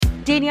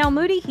Danielle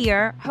Moody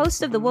here,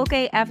 host of the Woke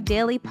AF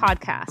Daily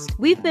podcast.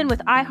 We've been with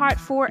iHeart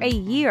for a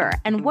year,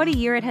 and what a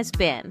year it has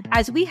been.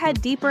 As we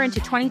head deeper into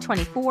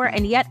 2024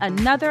 and yet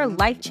another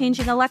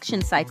life-changing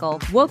election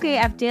cycle, Woke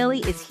AF Daily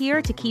is here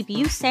to keep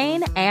you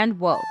sane and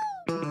woke.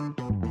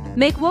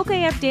 Make Woke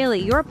AF Daily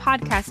your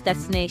podcast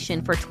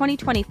destination for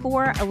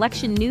 2024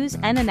 election news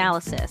and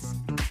analysis.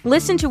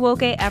 Listen to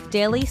Woke AF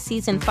Daily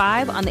Season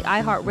 5 on the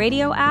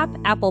iHeartRadio app,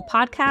 Apple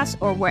Podcasts,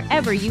 or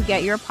wherever you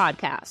get your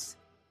podcasts.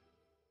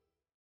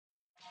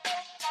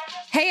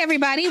 Hey,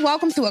 everybody.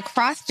 Welcome to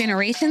Across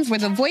Generations, where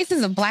the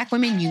voices of Black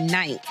women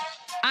unite.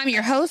 I'm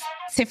your host,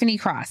 Tiffany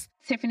Cross.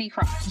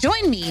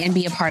 Join me and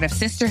be a part of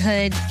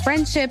sisterhood,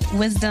 friendship,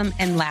 wisdom,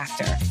 and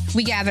laughter.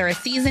 We gather a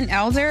seasoned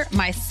elder,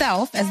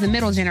 myself as the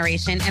middle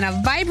generation, and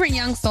a vibrant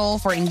young soul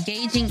for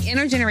engaging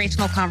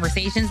intergenerational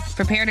conversations,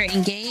 prepare to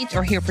engage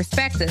or hear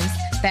perspectives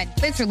that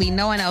literally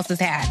no one else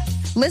has had.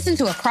 Listen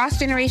to Across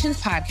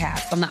Generations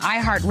podcast on the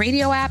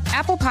iHeartRadio app,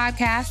 Apple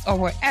Podcasts, or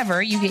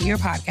wherever you get your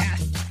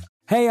podcasts.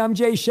 Hey, I'm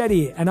Jay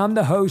Shetty, and I'm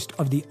the host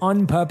of the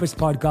On Purpose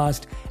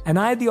podcast, and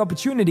I had the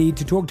opportunity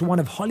to talk to one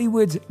of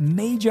Hollywood's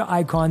major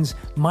icons,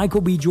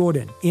 Michael B.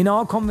 Jordan. In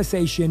our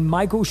conversation,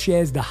 Michael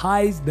shares the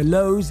highs, the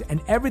lows,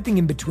 and everything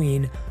in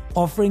between,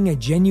 offering a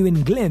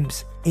genuine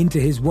glimpse into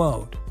his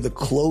world. The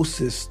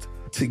closest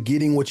to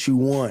getting what you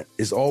want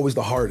is always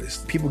the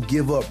hardest. People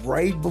give up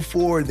right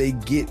before they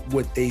get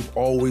what they've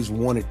always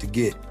wanted to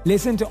get.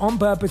 Listen to On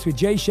Purpose with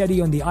Jay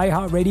Shetty on the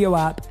iHeartRadio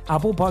app,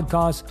 Apple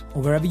Podcasts,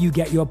 or wherever you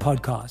get your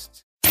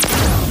podcasts.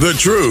 The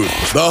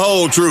truth, the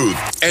whole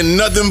truth, and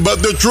nothing but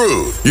the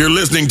truth. You're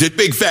listening to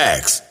Big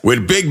Facts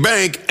with Big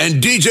Bank and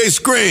DJ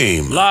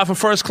Scream. Live from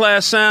First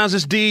Class Sounds,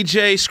 it's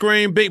DJ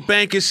Scream. Big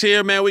Bank is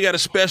here, man. We got a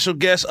special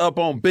guest up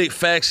on Big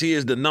Facts. He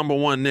is the number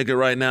one nigga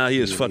right now.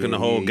 He is fucking the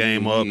whole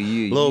game up.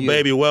 Lil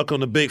Baby,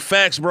 welcome to Big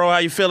Facts, bro. How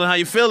you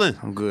feeling?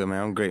 I'm good,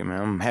 man. I'm great, man.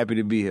 I'm happy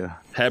to be here.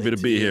 Happy to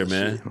be here,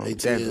 man.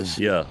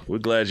 Yeah, we're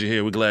glad you're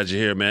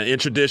here. Man. In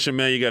tradition,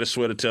 man, you got to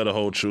swear to tell the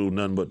whole truth,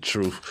 nothing but the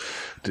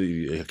truth.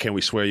 Can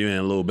we swear you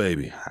in, Lil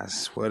Baby? I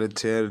swear to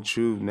tell the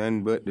truth,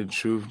 nothing but the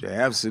truth, the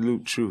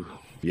absolute truth.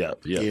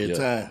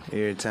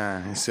 Every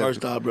time.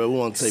 First off, bro, we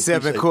want to say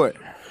appreciate court.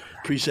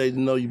 Appreciate to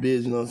know you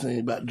busy, you know what I'm saying?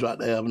 About to drop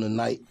the album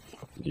tonight.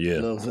 Yeah.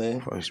 You know what I'm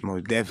saying?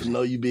 Most definitely.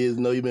 Know you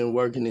busy, know you been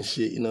working and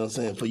shit, you know what I'm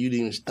saying? For you to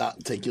even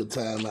stop, take your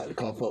time out to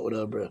come fuck with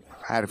us, bro.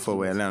 I had to fuck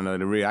with Atlanta,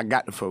 the real. I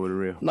got to fuck with the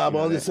real. Nah,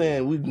 but I'm just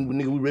saying, we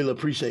really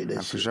appreciate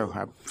that shit.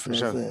 For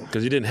sure.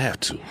 Because you didn't have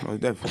to.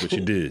 Most definitely. But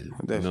you did. You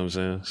know what I'm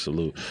saying?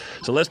 Salute.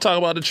 So let's talk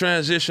about the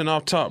transition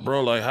off top,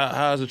 bro. Like,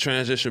 how's the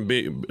transition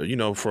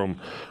been, from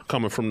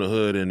coming from the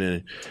hood and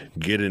then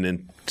getting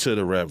into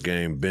the rap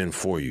game been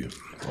for you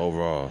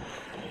overall?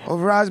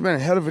 Overall, it's been a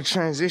hell of a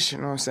transition,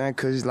 you know what I'm saying?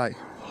 Because it's like,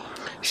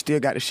 you still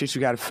got the shit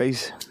you got to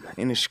face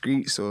in the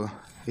streets, or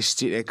it's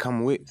shit that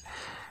come with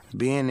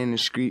being in the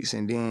streets,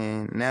 and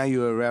then now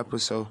you're a rapper,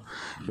 so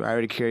you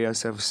already carry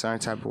yourself a certain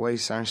type of way,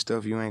 certain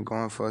stuff you ain't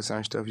going for,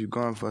 certain stuff you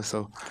going for,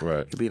 so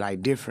it be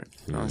like different,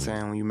 you know what I'm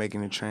saying, when you're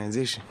making the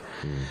transition.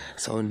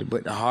 So,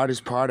 but the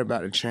hardest part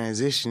about the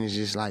transition is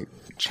just like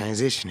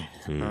transitioning,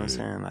 you know what I'm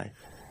saying, like,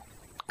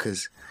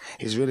 because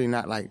it's really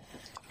not like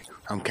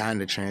I'm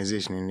kind of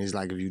transitioning, it's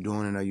like if you're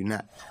doing it or you're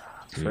not.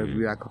 So it'd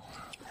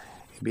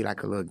be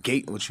like a little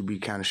gate which you be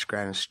kind of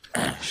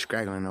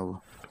scraggling over.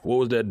 What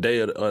was that day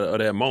of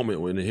that moment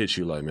when it hit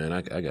you like, man,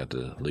 I got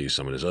to leave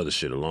some of this other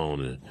shit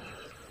alone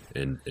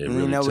and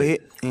really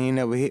It ain't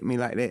never hit me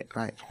like that.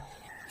 Like,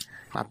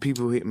 my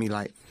people hit me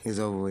like it's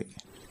over with.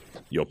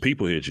 Your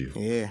people hit you?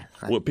 Yeah.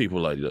 Like, what people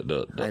like? Like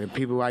the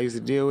people I used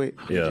to deal with,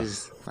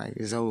 just like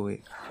it's over with.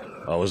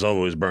 Oh, it's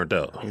over, it's burnt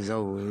out. It's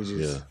over with. It's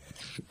just,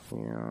 you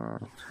know.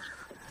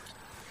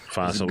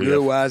 Find something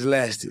good while it's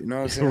lasted, you know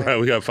what I'm saying? Right,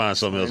 we gotta find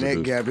something else to do. And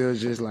that gap, it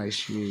was just like,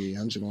 shit,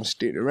 I'm just gonna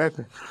stick to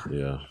rapping.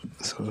 Yeah.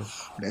 So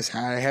that's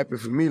how it happened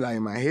for me. Like,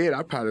 in my head,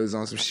 I probably was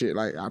on some shit,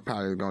 like, I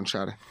probably was gonna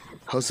try to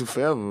hustle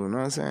forever, you know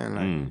what I'm saying?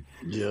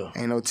 Like,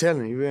 ain't no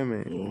telling, you feel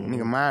me?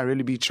 Nigga, mind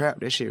really be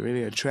trapped. That shit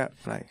really a trap.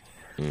 Like,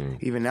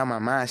 even now, my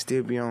mind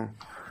still be on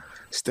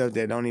stuff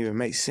that don't even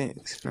make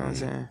sense, you know what I'm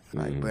saying?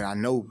 Like, but I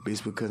know it's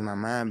because my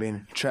mind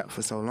been trapped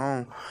for so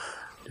long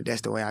that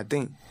that's the way I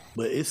think.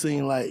 But it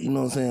seemed like, you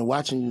know what I'm saying,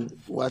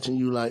 watching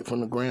you like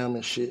from the ground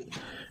and shit,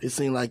 it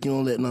seemed like you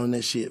don't let none of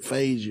that shit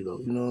phase you though,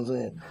 you know what I'm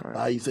saying? Right.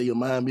 Like you say your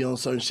mind be on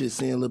certain shit,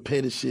 seeing little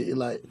petty shit, it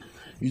like,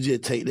 you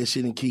just take that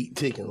shit and keep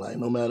ticking, like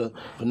no matter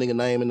a nigga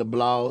name in the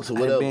blogs or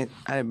whatever.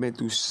 I done been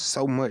through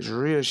so much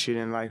real shit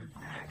in life.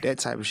 That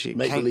type of shit.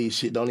 Make-believe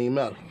shit don't even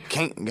matter.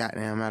 Can't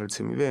goddamn matter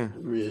to me, man.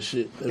 Real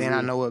shit. Then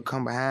I know what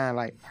come behind,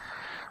 like,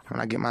 when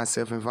I get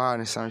myself involved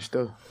in certain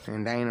stuff,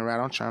 and they ain't the route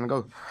I'm trying to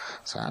go.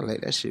 So I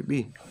let that shit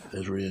be.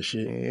 That's real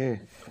shit. Yeah.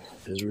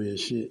 That's real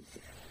shit.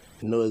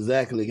 You know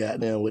exactly,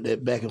 goddamn, with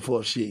that back and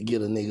forth shit,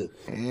 get a nigga.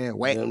 Yeah,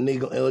 whack.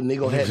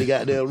 Nigga had to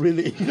goddamn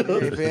really, you know.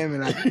 You feel me?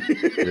 Like,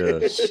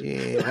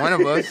 shit, one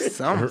of us,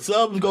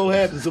 something's gonna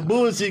happen. Some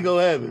bullshit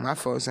gonna happen. My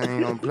folks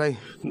ain't gonna play.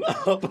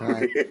 No.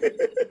 Like,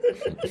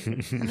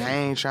 and I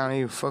ain't trying to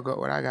even fuck up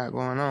what I got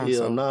going on. Hell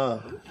so nah.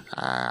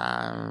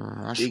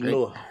 I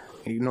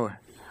Ignore.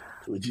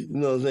 You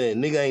know what I'm saying?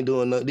 Nigga ain't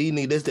doing nothing. These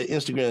niggas, that's that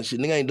Instagram shit.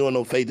 Nigga ain't doing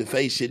no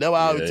face-to-face shit. That's why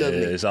I always tell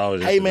niggas, it's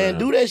always hey, man, Instagram.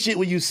 do that shit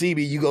when you see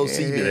me. You go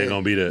see me. It ain't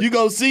gonna be that. You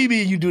go see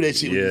me and you do that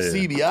shit when you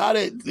see me. All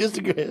that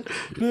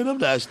Instagram. Man, I'm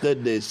not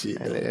studying that shit.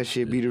 That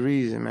shit be the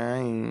reason, man. I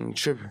ain't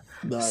tripping.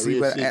 Nah, see, real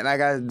but shit. like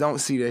I don't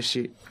see that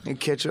shit and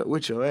catch up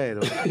with your ass,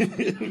 though.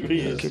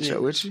 Real Catch shit.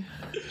 up with you?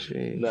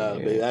 Shit. Nah,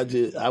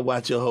 man, I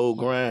watch your whole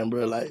grind,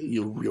 bro. Like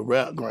your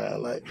rap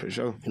grind, like For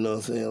sure. You know what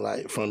I'm saying?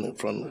 Like from You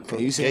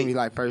the seen gate. me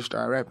like first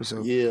start rapping,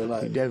 so Yeah,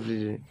 like- you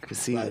definitely could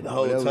see like it. the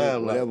whole whatever, time,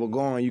 like- whatever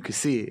going, you can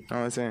see it. You know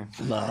what I'm saying?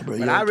 Nah, bro.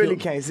 But you I don't really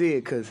kill- can't see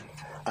it because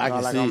I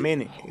can like see I'm it.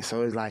 in it.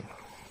 So it's like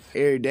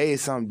every day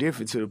is something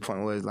different to the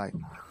point where it's like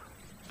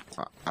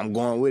I'm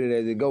going with it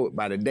as it go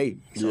by the day.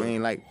 So it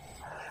ain't like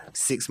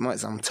 6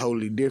 months I'm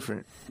totally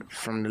different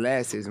from the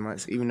last 6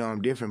 months, even though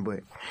I'm different. But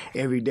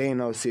every day in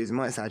those 6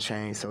 months I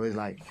change. So it's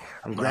like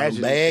I'm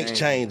gradually bags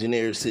changing. changing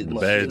every 6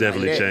 months. Bags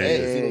definitely Like that.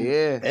 change.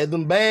 Yeah. As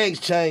them bags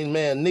change,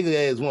 man,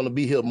 nigga ass want to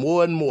be here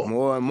more and more.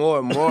 More and more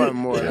and more and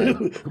more.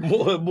 Like,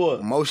 More and more.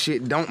 more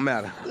shit don't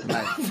matter.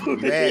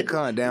 Like bad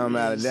come down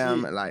matter,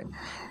 down like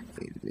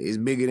it's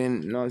bigger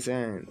than, you know what I'm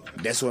saying?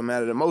 That's what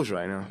matters the most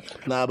right now.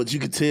 Nah, but you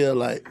could tell,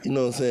 like, you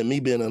know what I'm saying? Me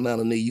being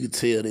another nigga, you could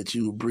tell that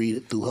you were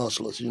breeded through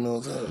hustlers, you know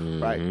what I'm saying?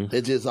 Right.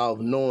 That's just off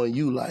knowing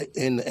you, like,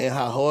 and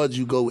how hard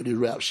you go with this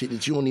rap shit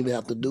that you don't even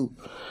have to do.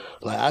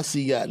 Like, I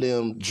see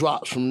goddamn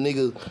drops from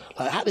niggas.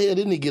 Like, how the hell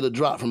didn't he get a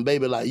drop from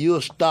Baby? Like,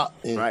 you'll stop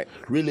and Right.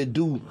 really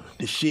do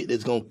the shit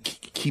that's gonna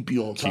keep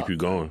you on top. Keep you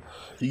going.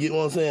 You get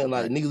what I'm saying?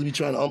 Like, niggas be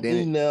trying to Then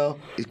me now.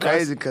 It's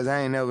crazy because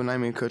I ain't never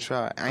named me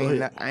Control. I Go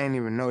ahead. ain't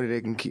even know that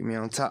they can keep me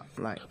on top.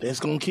 Like, That's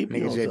gonna keep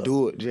you niggas on just top.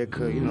 do it just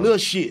cause, you know. Little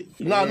shit.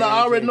 Nah, Yeah,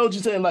 I already yeah. know what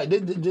you're saying. Like,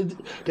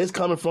 that's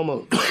coming from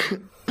a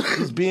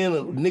just being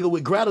a nigga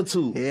with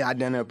gratitude. Yeah, I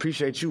done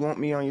appreciate you want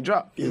me on your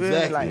drop. You feel me?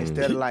 Exactly. Like,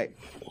 instead of like,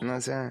 you know what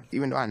I'm saying?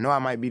 Even though I know I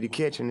might be the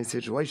catch in this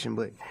situation,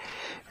 but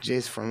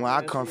just from where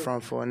I come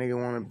from, for a nigga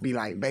want to be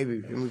like,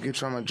 baby, let me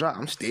get you on my drop,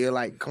 I'm still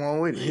like, come on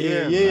with it.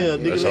 Yeah, Like,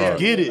 nigga, That's let's hard.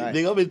 get it. Like-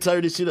 Nigga, I'm been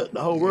turning this shit up.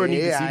 The whole world need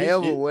to Yeah, see this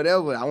however, shit.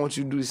 whatever. I want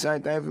you to do the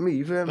same thing for me.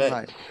 You feel me? Fact.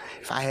 Like,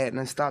 if I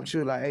hadn't stopped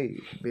you, like, hey,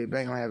 Big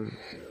Bang, I have a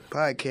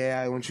podcast.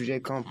 I want you to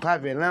just come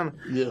pop in Atlanta.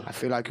 Yeah. I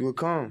feel like you would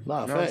come.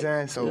 Nah, you know what I'm fact.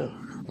 saying? So,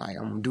 Yeah. like,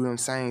 I'm gonna do them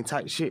same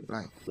type shit,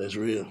 like, That's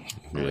real.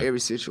 on every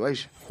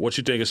situation. What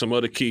you think of some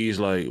other keys?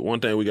 Like, one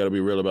thing we got to be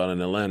real about in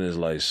Atlanta is,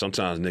 like,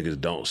 sometimes niggas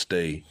don't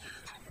stay.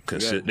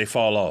 They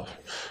fall off.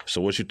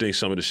 So what you think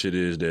some of the shit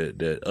is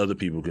that other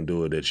people can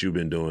do it that you've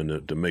been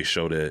doing to make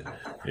sure that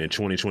in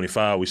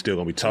 2025 we still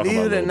gonna be talking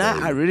Believe about it or Lil not,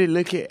 Baby? I really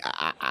look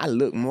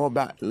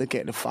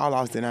at the fall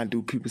offs than I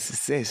do people's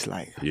success.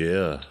 Like,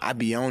 Yeah. I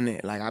be on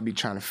it. Like, I be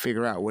trying to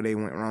figure out where they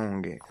went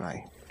wrong at.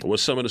 Like,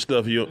 What's some of the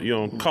stuff you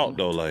don't caught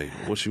though? Like,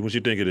 what you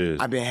think it is?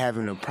 I've been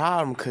having a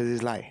problem because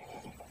it's like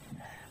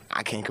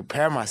I can't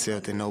compare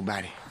myself to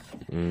nobody.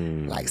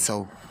 Like,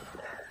 so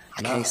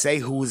I can't say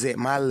who was at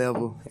my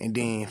level and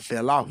then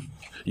fell off.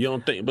 You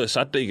don't think? But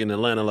I think in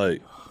Atlanta,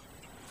 like,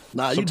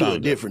 Nah, you do Sometimes, it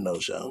different though,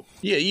 Sean.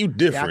 yeah, you Yeah, I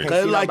different. can't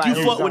Cause see like nobody you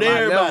who fuck was with on my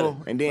everybody.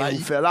 level and then Like, who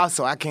fell off,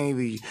 so I can't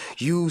even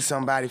use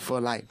somebody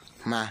for like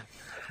my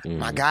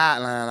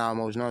guideline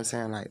almost. You know what I'm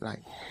saying? Like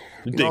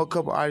you know, a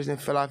couple artists that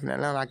fell off in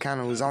Atlanta, I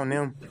kind of was on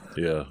them.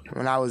 Yeah.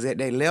 When I was at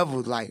their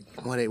level, like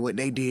what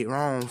they did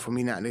wrong for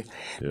me not to.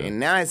 Yeah. And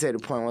now it's at the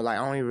point where like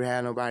I don't even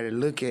have nobody to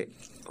look at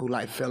who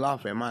like fell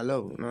off at my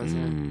level. You know what I'm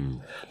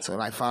saying? So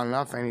like falling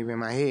off ain't even in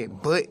my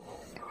head. But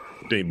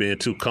Think being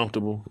too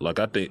comfortable. Like,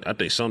 I think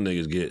some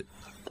niggas get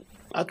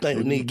I think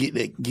we need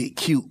to get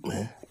cute,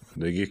 man.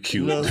 they get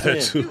cute. You know what I'm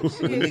That saying? too.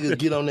 When niggas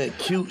get on that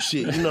cute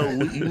shit.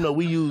 You know,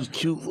 we use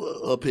cute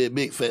up here at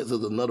Big Facts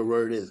as another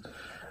word is.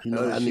 You know,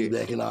 Other I need shit.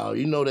 back and all.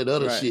 You know that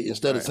other Right, shit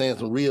instead of right. saying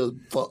some real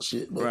fuck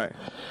shit. But Right.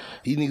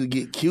 he need to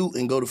get cute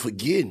and go to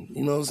forgetting.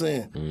 You know what I'm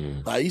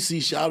saying? Like you see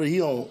Shawty,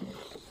 he on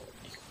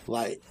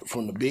like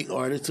from the big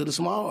artist to the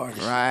small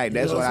artist. right, You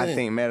that's know what I I'm saying?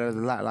 think matters a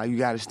lot. Like you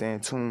gotta stay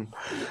in tune.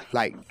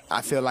 Like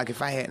I feel like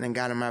if I hadn't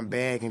got in my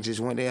bag and just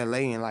went to LA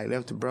and like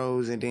left the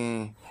bros and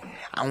then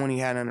I wouldn't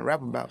even have nothing to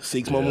rap about.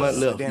 6 more months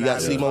left. Then You got I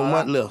 6 just more fall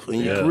months out. left in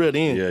your Yeah. career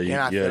then. Yeah, Then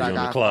I feel you like on the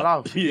I clock. fall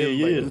off. Yeah, But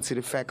yeah. due to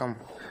the fact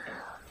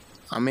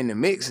I'm in the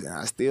mix.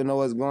 I still know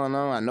what's going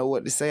on. I know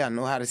what to say. I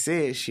know how to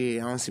say it.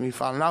 Shit, I don't see me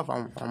falling off.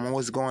 I'm on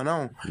what's going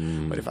on.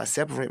 But if I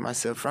separate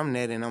myself from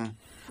that and I'm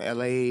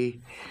LA,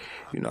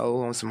 you know,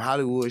 on some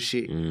Hollywood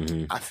shit,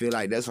 I feel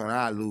like that's when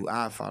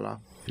I fall off.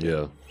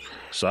 Yeah.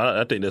 So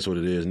I think that's what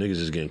it is. Niggas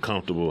just getting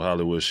comfortable with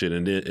Hollywood shit.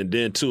 And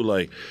then too,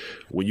 like,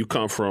 when you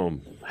come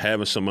from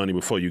having some money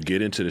before you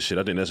get into the shit,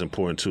 I think that's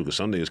important too, because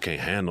some niggas can't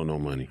handle no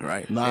money.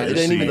 Right. Nah, Yeah, it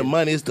ain't see, even the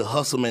money, it's the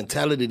hustle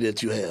mentality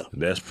that you have.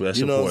 That's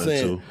You know what I'm important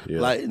saying? too. Yeah.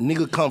 Like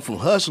nigga come from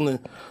hustling,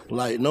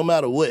 like no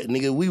matter what,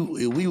 nigga.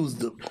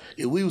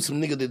 If we was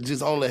some nigga that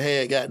just only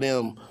had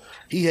goddamn,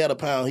 he had a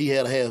pound, he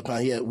had a half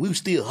pound, we was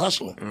still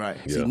hustling. Right.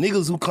 See, Yeah.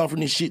 niggas who come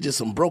from this shit, just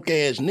some broke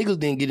ass niggas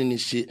didn't get in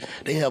this shit.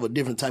 They have a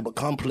different type of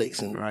complex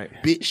and Right.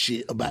 bitch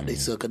shit about they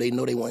sucker. They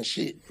know they want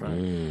shit.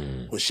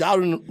 Right. But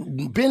shouting,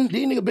 these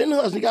nigga been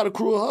hustling. He got a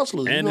crew of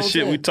hustlers. you And know the what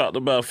shit I'm we saying? talked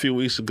about a few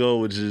weeks ago,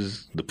 which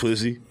is the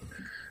pussy.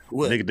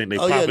 What? Nigga think they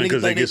Oh, popping niggas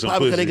because they think get some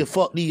popping 'cause pussy. they can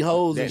fuck these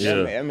hoes and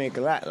shit. That make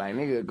a lot. Like,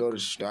 nigga go to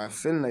start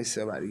feeling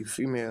themselves like these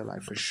females,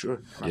 like, for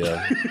sure. Like,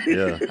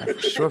 Yeah. like,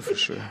 for sure. For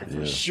sure.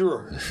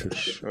 Sure.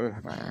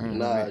 Sure. Like, I ain't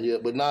Nah, know, man. yeah,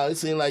 but nah, it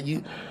seems like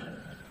you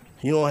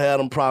don't have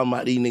them problem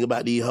about these niggas,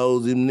 about these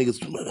hoes. Them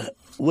niggas,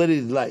 what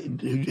is like?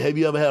 Have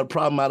you ever had a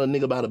problem about a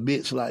nigga about a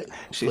bitch? Like,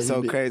 Shit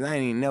so crazy. I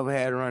ain't even never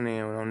had a run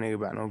in with no nigga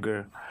about no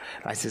girl.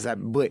 Like,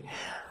 but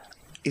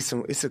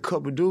it's a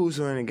couple dudes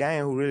who are in the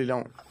game who really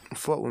don't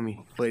fuck with me,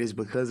 but it's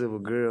because of a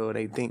girl.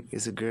 They think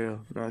it's a girl.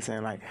 You know what I'm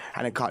saying? Like,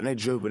 I done caught that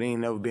drip, but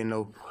ain't never been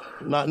no.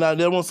 Nah, that's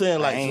what I'm saying.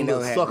 Like, I ain't some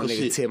never had sucker no nigga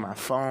shit. tip my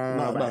phone,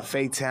 nobody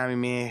FaceTiming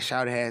me,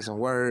 shout had some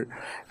word,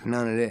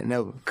 none of that,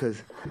 never.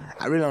 Cause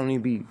I really don't need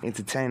to be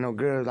entertaining no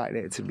girls like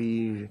that to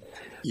be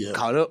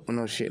caught up with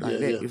no shit like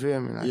that. You feel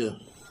me? Like,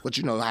 but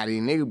you know how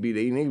these niggas be.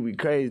 These niggas be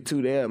crazy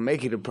too. They'll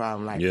make it a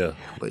problem. Like,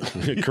 but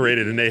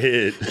created in their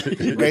head.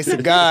 grace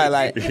of God,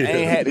 like, I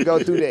ain't had to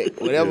go through that.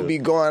 Whatever be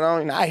going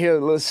on, I hear a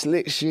little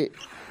slick shit.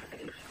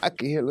 I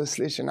can hear a little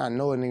slick shit, and I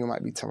know a nigga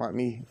might be talking about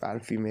me, about a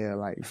female,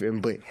 like, you feel me?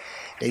 But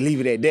they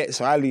leave it at that,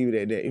 so I leave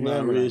it at that. You know what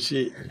I mean? Real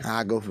shit.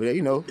 I go for that,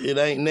 you know. It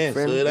ain't nothing.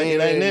 So it ain't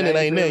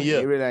nothing,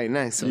 It really ain't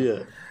nothing. So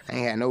I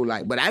ain't had no,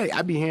 like, but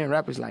I be hearing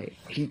rappers like,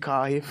 he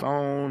called his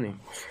phone and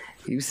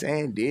he was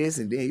saying this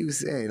and then he was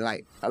saying,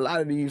 like, a lot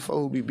of these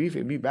folks who be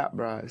beefing be bop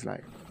bras,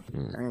 like.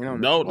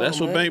 No,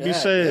 that's what Bank be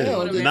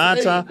saying. Nine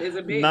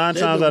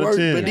times out of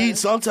 10. But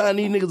sometimes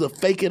these niggas will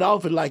fake it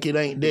off and like it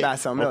ain't that. About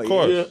something else. Of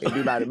course. It be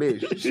about the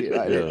bitch. Shit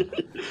like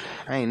that.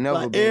 I ain't never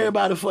Like, been.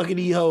 everybody fucking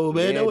these hoes,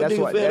 man. Yeah, That's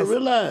what niggas fail to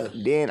realize.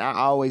 Then I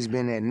always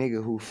been that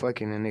nigga who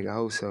fucking a nigga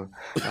hoe, so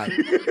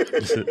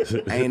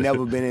like I ain't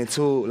never been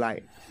into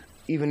like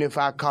even if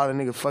I call a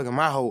nigga fucking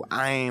my hoe,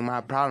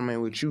 my problem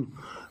ain't with you.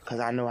 Cause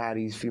I know how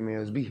these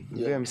females be.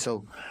 You feel me?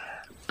 So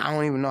I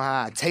don't even know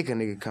how I take a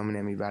nigga coming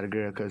at me about a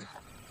girl, cause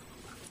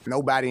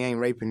nobody ain't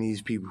raping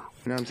these people.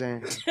 You know what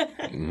I'm saying? So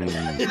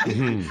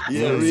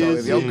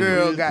if your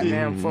girl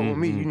goddamn fuck with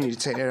me, you need to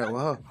take that up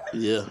with her.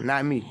 Yeah.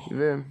 Not me. You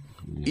feel me?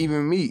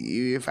 Even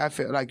me, if I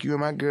felt like you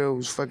and my girl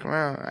was fucking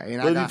around,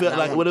 and I got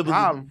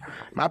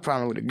my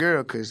problem with the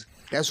girl, cause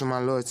that's where my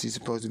loyalty's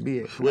supposed to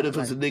be at. What if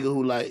it's a nigga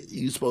who like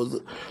you supposed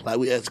to, like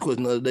we asked the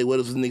question the other day, what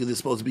if it's a nigga that's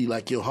supposed to be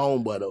like your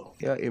homeboy though?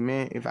 Yeah,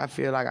 man, if I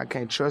feel like I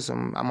can't trust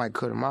him, I might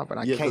cut him off, but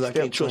I can't I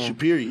can't trust you,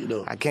 period,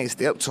 though. I can't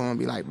step to him and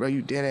be like, bro,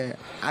 you did that.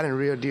 I done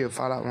real deal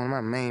fall out with one of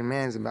my main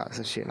mans about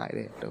some shit like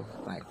that, though.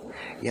 Like,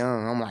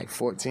 young, I'm like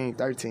 14,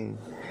 13,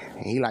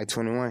 and he like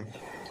 21,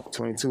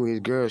 22. His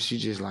girl, she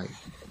just like,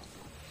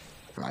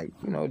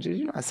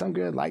 some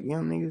girls like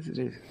young niggas.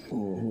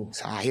 Just,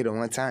 So I hit her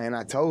one time and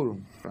I told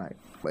him, like,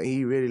 but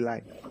he really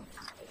like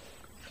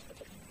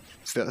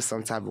felt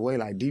some type of way,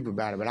 like deep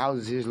about it. But I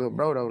was his little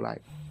bro though,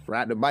 like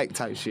ride the bike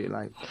type shit.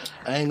 Like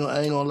I ain't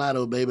gonna lie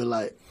though, baby.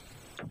 Like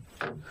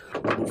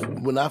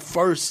when I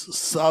first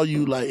saw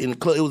you, like in the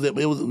club,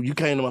 it was you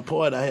came to my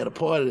party. I had a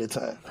party at that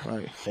time,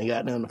 right? And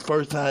got down the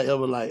first time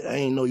ever. Like I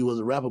ain't know you was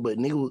a rapper, but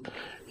nigga,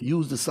 you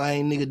was the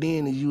same nigga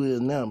then as you is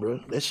now,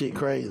 bro. That shit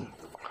crazy.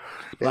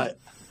 Like.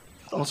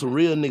 On some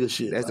real nigga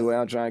shit. That's like, the way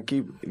I'm trying to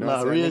keep it. You know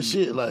nah, real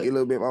shit. Like get a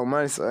little bit more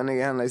money, so a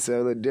nigga handle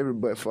themselves a little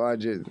different. But for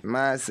just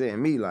mindset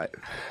and me, like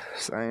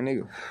same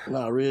nigga.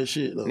 Nah, real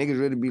shit though. Niggas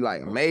really be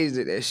like amazed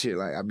at that shit.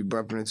 Like I be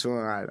bumping into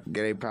him, I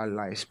get they probably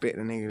like expect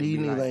the nigga. These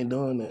niggas like, ain't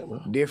doing that, bro.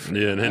 Different.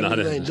 Yeah,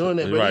 Niggas ain't doing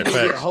that, bro. Right, You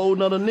facts. a whole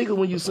nother nigga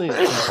when you sing.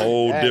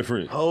 Whole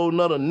different. Whole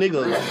nother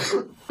nigga.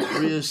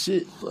 Like, real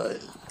shit. Like.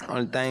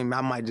 Only thing,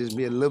 I might just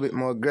be a little bit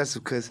more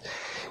aggressive because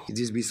it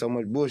just be so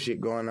much bullshit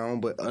going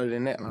on. But other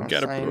than that, like,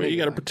 You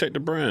gotta protect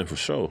the brand for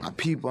sure. My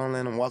people, I don't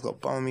let them walk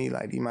up on me.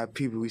 Like, these my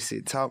people, we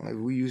sit talk. Like,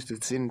 we used to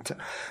sit and talk.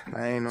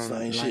 I ain't on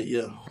Same like, shit,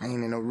 yeah. I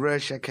ain't in no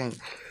rush. I can't.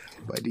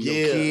 But your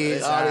Yeah,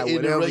 kids,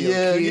 whatever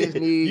your kids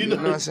need, you know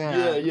what I'm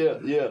saying?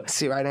 Yeah.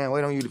 Sit right there and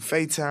wait on you to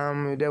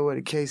FaceTime if that's what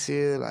the case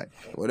is. Like,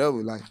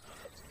 whatever. Like,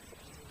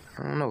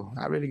 I don't know.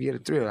 I really get a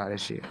thrill out of that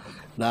shit.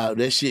 Nah,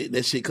 that shit,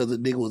 because the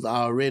nigga was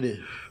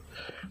already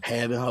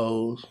having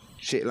hoes,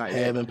 shit like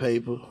having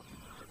paper.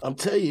 I'm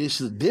telling you, it's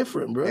just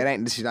different, bro. That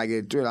ain't the shit I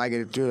get a thrill. I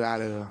get a thrill out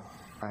of,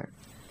 like,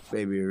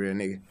 baby a real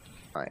nigga.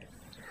 Like,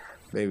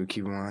 baby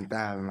keep it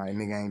 1,000. Like,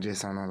 nigga ain't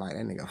just on no, like,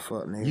 that nigga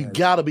fuck nigga. You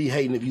gotta be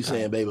hating if you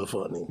saying baby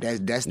fuck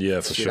nigga. That's yeah,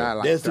 the for shit sure. I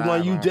like. That's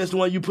the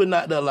one you putting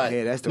out there, like,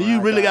 yeah, that's the you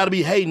one really I gotta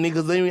be hating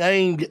niggas. I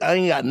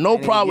ain't got no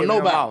problem with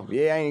nobody.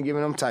 Yeah, I ain't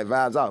giving them type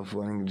vibes off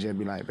for a nigga just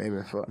be like, baby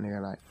fuck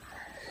nigga, like.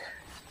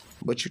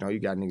 But you know, you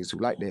got niggas who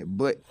like that.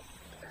 But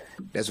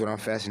that's what I'm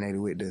fascinated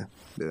with,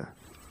 the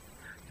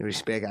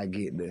respect I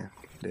get, the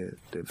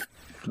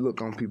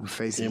look on people's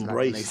faces like,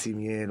 when they see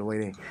me, the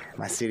way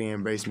my city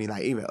embrace me,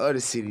 like even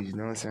other cities, you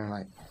know what I'm saying?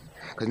 Like,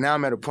 cause now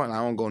I'm at a point like,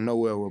 I don't go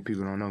nowhere where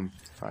people don't know me.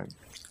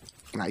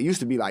 Like it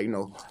used to be like, you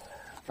know,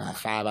 like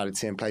 5 out of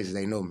 10 places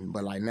they know me,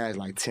 but like now it's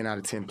like 10 out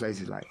of 10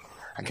 places, like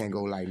I can't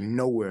go like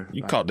nowhere.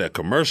 You caught that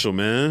commercial,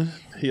 man.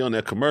 He on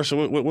that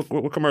commercial.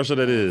 What commercial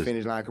that is?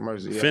 Finish Line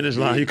commercial. Yeah. Finish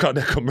Line. You caught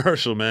that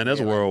commercial, man.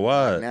 That's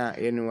worldwide. Like now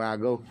anywhere I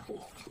go,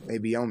 they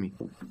be on me.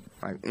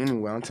 Like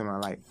anywhere, I'm talking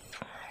about like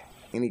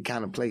any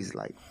kind of place,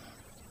 like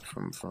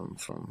from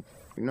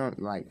you know,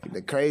 like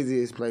the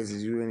craziest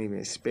places you wouldn't even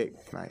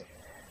expect, like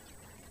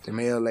the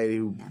mail lady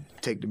who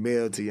take the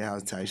mail to your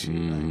house type shit.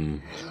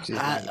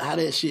 Like, how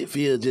that shit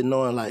feel just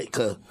knowing, like,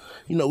 cause,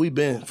 you know, we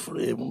been fly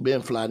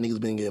niggas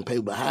been getting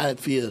paid, but how it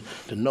feel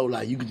to know,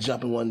 like, you could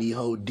jump in one of these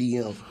whole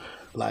DM,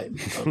 like, a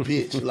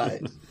bitch,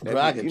 like, bro,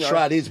 I can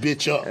try this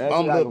bitch up.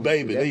 I'm like, little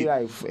baby.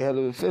 That's like hell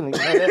of a feeling. You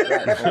know,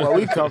 that's like where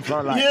we come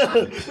from, like,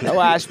 that's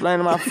why I explain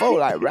to my folk,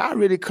 like, bro, I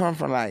really come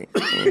from, like,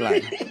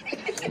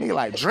 nigga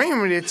like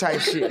dreaming this type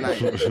shit. Like,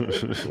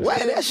 what?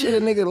 That shit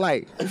a nigga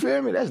like, you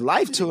feel me? That's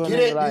life to a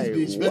nigga. Like,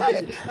 bitch, what?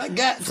 man. I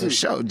got to. For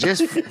sure.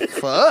 Just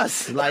for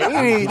us. Like,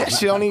 that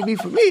shit don't even be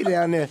for me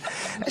down there.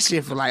 That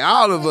shit for like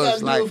all of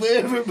us. Like, for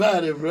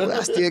everybody, bro.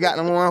 I still got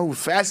the one who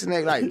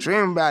fascinated, like,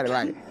 dream about it.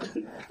 Like,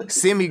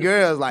 send me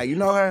girls, like, you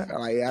know her?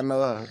 Like, yeah, I know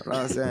her. You know what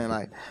I'm saying?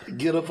 Like,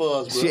 get her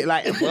for us, bro. Shit,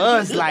 like, for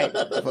us,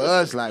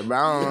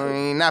 bro,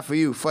 ain't not for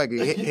you. Fuck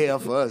it. Hell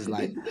for us,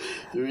 like.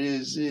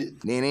 Real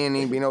shit. Then there ain't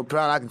even be no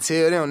problem. I can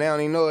tell them. They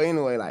don't even know it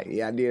anyway. Like,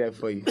 yeah, I did that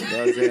for you. You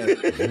know what I'm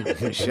saying?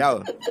 For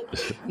sure.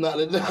 Not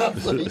enough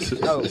for you.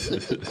 No.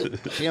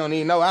 She don't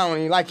even know. I don't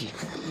even like you.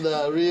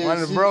 Nah, real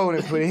One of the bros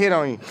and put a hit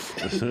on you.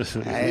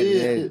 I had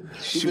to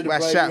shoot my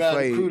shot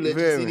for you. Let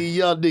you see these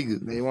young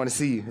niggas. They want to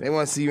see you. They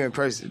want to see you in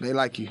person. They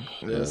like you.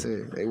 You know what I'm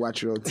saying? They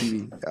watch you on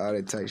TV. All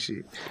that type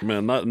shit.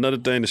 Man, another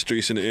thing the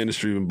streets in the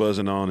industry been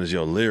buzzing on is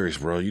your lyrics,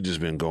 bro. You just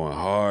been going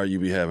hard. You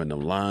be having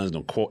them lines,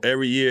 them quote.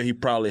 Every year he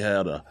probably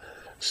had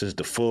since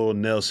the full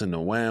Nelson, the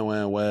whan,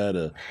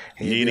 the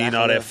you ain't even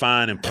all that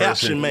fine in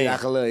person. Caption man.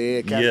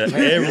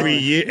 Every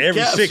year,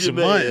 every 6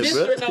 months.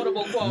 Mr.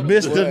 Notable Quotable.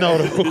 Mr.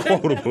 Notable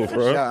Quotable,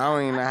 bro. I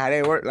don't even know how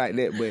they work like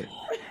that, but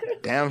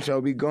damn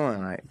sure be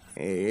going, like,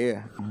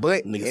 yeah.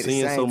 But nigga at the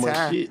seeing same so much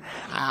time, shit.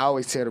 I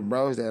always tell the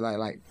bros that,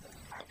 like,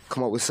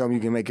 come up with something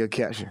you can make your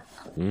caption.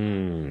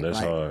 That's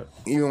like, hard.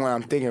 Even when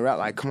I'm thinking rap,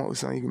 like, come up with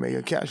something you can make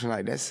your caption.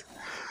 Like, that's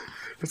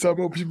how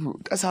most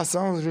people, that's how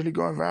songs really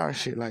going viral and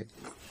shit. Like,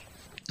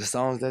 the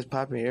songs that's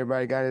popping,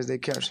 everybody got as their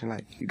caption.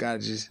 Like, you gotta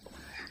just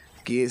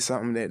get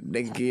something that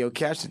they can get your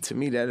caption. To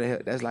me,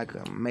 that's like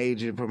a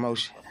major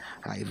promotion.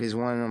 Like, if it's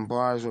one of them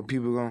bars where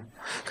people gon',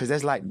 cause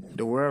that's like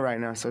the world right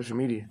now, social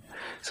media.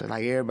 So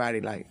like everybody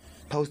like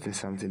posting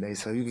something today,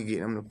 so you can get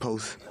them to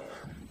post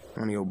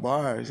one of your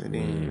bars, and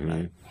then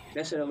like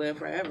that shit'll live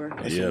forever.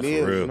 That Yeah, shit for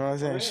live, real. you know what I'm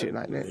saying? Shit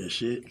like that. Yeah,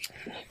 shit.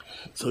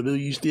 So do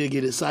you still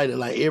get excited?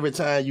 Like every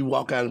time you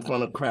walk out in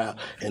front of a crowd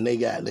and they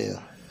got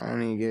there? I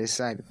don't even get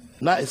excited.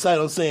 Not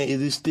excited, I'm saying, is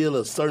it still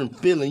a certain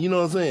feeling? You know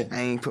what I'm saying?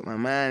 I ain't put my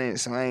mind in it,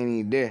 so I ain't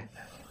even there.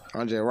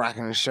 I'm just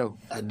rocking the show.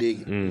 I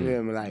dig it. You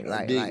feel me?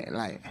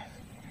 Like,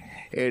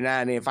 every now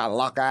and then if I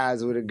lock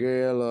eyes with a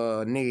girl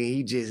or a nigga,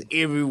 he just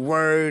every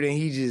word and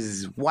he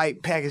just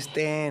white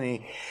Pakistan, and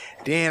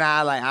then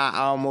I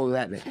almost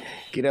had to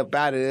get up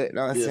out of it. You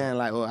know what I'm saying?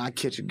 Like, I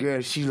catch a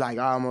girl, she like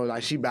almost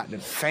like she about to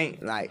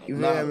faint. Like, you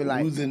feel me?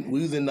 Like, we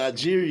was in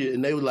Nigeria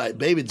and they was like,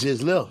 baby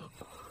just left.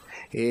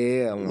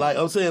 Yeah. Like,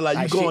 I'm saying, like,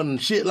 you going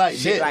shit like that.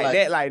 Shit like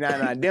that.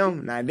 Like,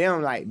 them,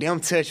 like, them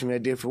touch me a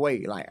different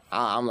way. Like,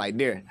 I'm like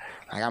there.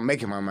 Like, I'm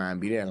making my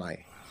mind be there.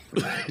 Like,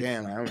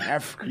 damn, like, I'm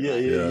African.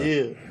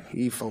 Yeah.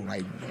 These folk,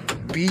 like,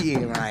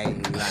 beating,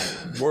 like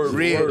word,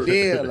 real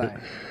deal. Like,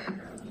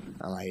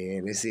 I'm like,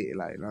 yeah, that's it.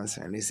 Like, you know what I'm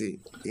saying? That's it.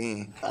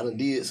 Then I done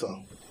did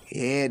something.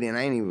 Yeah, then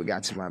I ain't even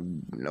got to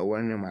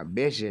nowhere near my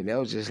best yet. That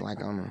was just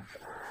like on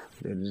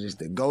just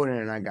the go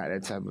there, and I got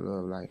that type of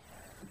love. Like,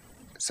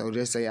 so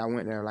just say I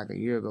went there like a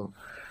year ago.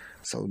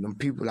 So them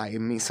people, like, it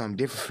means something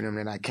different for them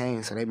that I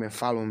came. So they've been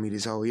following me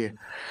this whole year.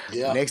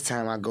 Yeah. Next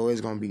time I go,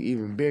 it's gonna be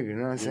even bigger. You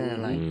know what I'm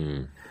saying?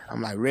 Like,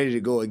 I'm like ready to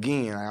go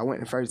again. Like, I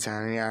went the first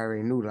time and they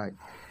already knew, like,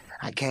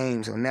 I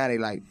came. So now they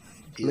like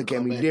look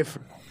at me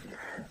different.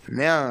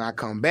 Now I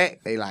come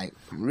back, they like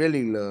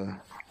really love.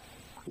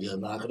 Yeah,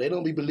 nah, cause they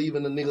don't be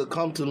believing the nigga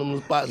come to them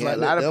spots Yeah, like a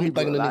lot that. of They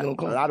people, don't be thinking the nigga don't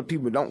come. a lot of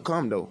people don't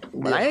come though.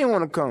 But I ain't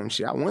want to come.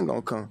 Shit, I wasn't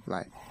gonna come.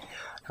 Like,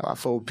 I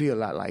 4P a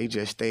lot. Like, he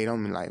just stayed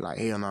on me. Like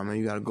hell no, man,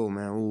 you gotta go,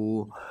 man.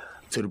 Ooh,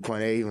 to the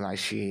point they even like,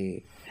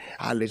 shit,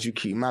 I'll let you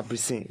keep my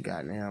percent,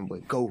 goddamn,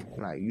 but go.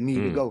 Like, you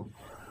need to go.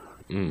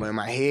 But in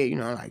my head, you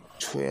know, like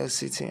 12,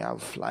 16 hour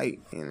flight,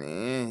 and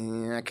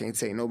then I can't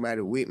take nobody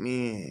with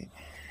me. And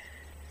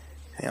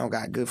they don't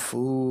got good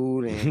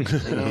food,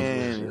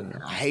 and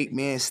I hate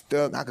being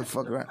stuck. I can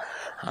fuck around.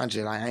 I'm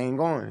just like, I ain't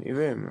going. You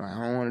feel me? Like,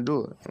 I don't want to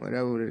do it.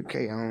 Whatever the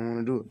case, I don't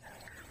want to do it.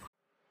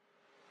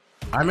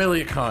 I'm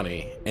Elliot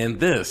Connie, and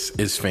this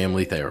is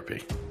Family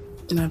Therapy.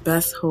 My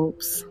best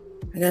hopes,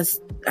 I guess,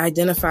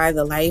 identify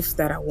the life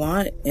that I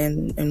want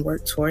and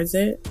work towards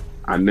it.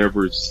 I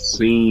never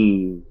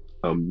seen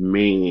a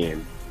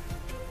man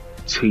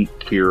take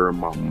care of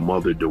my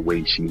mother the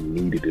way she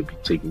needed to be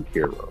taken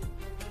care of.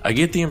 I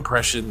get the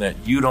impression that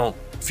you don't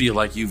feel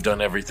like you've done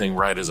everything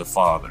right as a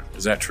father.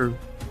 Is that true?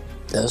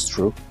 That's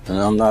true, and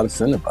I'm not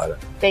offended by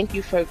that. Thank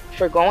you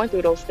for going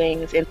through those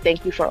things, and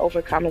thank you for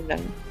overcoming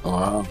them.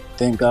 Wow.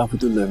 Thank God for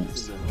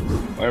deliverance.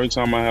 Every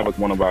time I have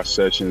one of our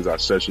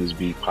sessions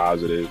be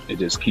positive. It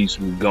just keeps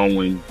me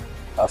going.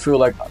 I feel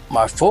like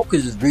my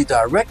focus is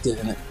redirected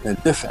in a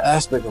different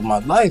aspect of my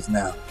life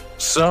now.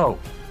 So,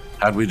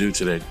 How'd we do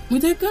today? We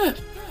did good.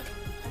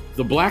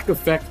 The Black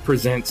Effect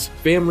presents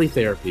Family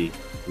Therapy.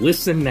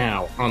 Listen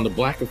now on the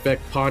Black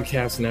Effect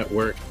Podcast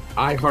Network,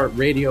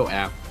 iHeartRadio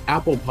app,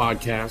 Apple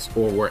Podcasts,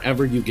 or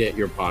wherever you get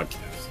your podcasts.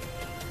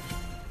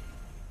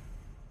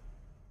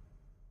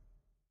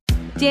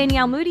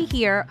 Danielle Moody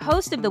here,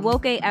 host of the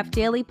Woke AF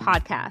Daily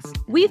podcast.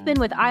 We've been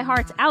with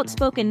iHeart's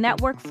Outspoken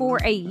Network for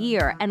a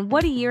year, and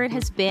what a year it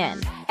has been.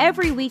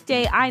 Every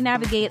weekday, I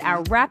navigate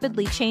our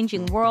rapidly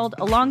changing world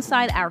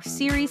alongside our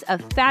series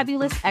of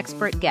fabulous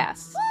expert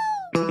guests.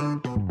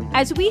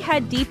 As we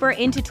head deeper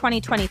into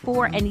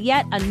 2024 and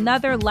yet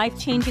another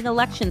life-changing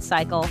election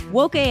cycle,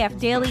 Woke AF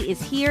Daily is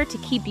here to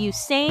keep you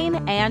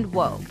sane and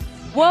woke.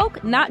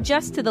 Woke not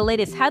just to the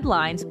latest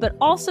headlines, but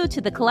also to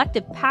the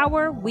collective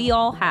power we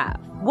all have.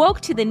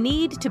 Woke to the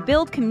need to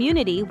build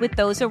community with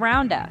those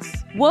around us.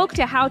 Woke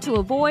to how to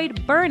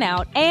avoid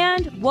burnout,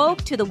 and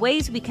woke to the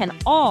ways we can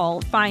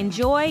all find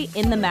joy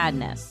in the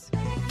madness.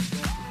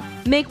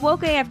 Make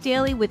Woke AF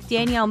Daily with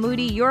Danielle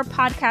Moody your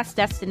podcast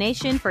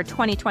destination for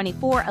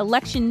 2024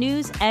 election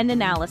news and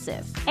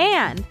analysis.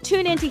 And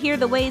tune in to hear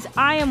the ways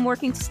I am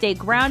working to stay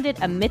grounded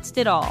amidst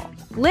it all.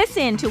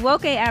 Listen to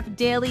Woke AF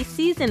Daily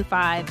Season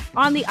 5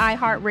 on the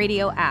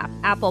iHeartRadio app,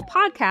 Apple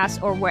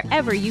Podcasts, or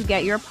wherever you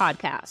get your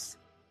podcasts.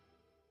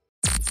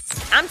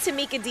 I'm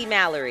Tamika D.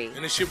 Mallory.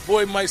 And it's your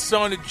boy, my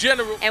son, the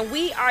General. And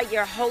we are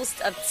your hosts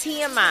of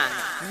TMI.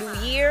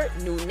 New year,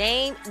 new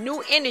name,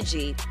 new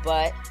energy,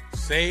 but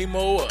same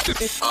old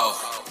us.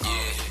 Oh,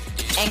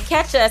 yeah. And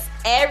catch us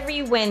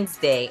every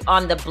Wednesday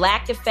on the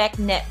Black Effect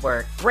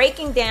Network,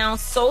 breaking down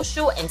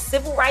social and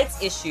civil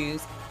rights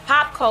issues,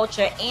 pop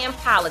culture, and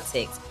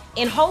politics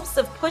in hopes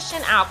of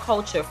pushing our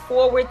culture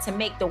forward to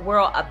make the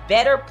world a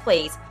better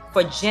place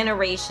for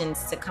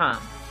generations to come.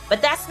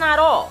 But that's not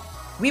all.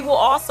 We will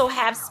also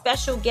have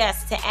special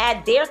guests to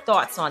add their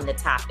thoughts on the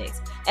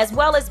topics, as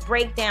well as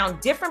break down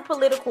different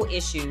political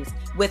issues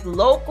with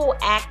local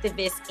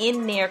activists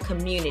in their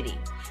community.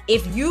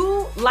 If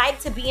you like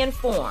to be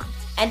informed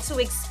and to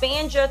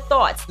expand your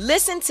thoughts,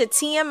 listen to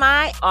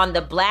TMI on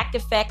the Black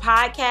Effect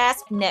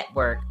Podcast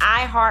Network,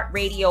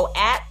 iHeartRadio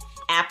app,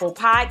 Apple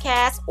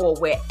Podcasts, or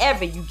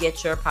wherever you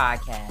get your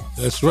podcasts.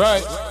 That's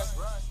right.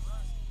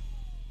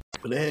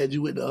 But they had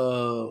you with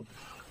the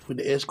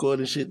escort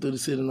and shit through the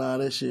city and all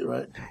that shit,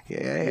 right?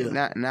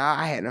 Yeah. Now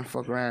I had them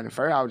fuck around. At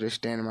first I was just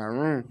standing in my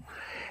room.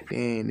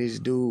 Then this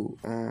dude,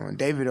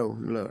 Davido,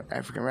 little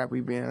African rapper,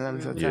 he been in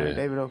Atlanta sometimes.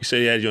 Davido. He said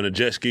he had you on the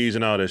jet skis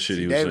and all that shit.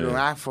 He was Davido, saying.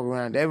 I fuck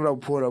around. Davido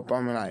pulled up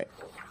on me like,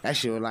 that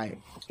shit was like,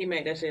 he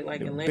made that shit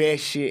like the Atlanta.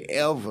 best shit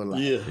ever.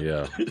 Like,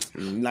 yeah.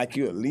 Like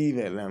you would leave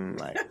Atlanta,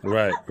 like.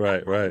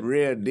 Right.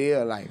 Real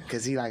deal, like,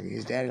 cause he like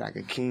his daddy like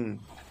a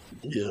king.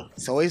 Yeah.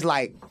 So it's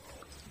like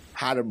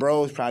how the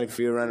bros probably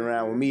feel running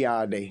around with me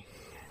all day,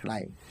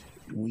 like.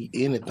 We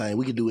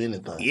could do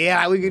anything. Yeah,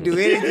 like we could do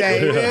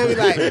anything. You feel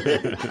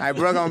me? Like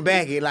bro, gon'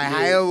 back it. Like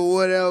however,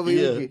 whatever.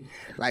 Yeah.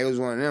 Like it was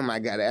one of them. I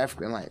got an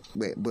African, like,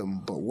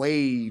 but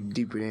way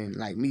deeper than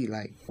like me.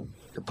 Like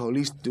the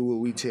police do what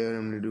we tell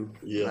them to do.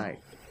 Yeah.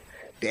 Like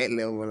that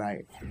level.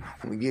 Like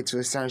when we get to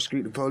a certain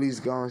street, the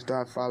police gonna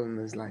start following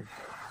us. Like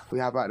we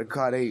hop out the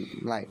car, they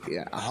like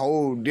a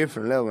whole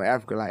different level in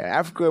Africa. Like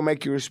Africa will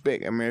make you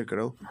respect America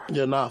though.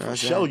 Yeah, nah, for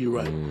sure you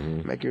right.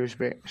 Make you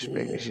respect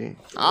that shit.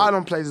 All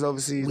them places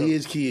overseas.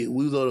 Wiz Kid,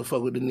 we was over to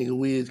fuck with the nigga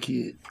Wiz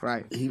Kid.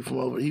 Right. He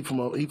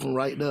from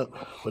right there.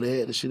 But they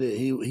had the shit that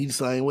he the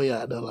same way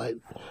out there. Like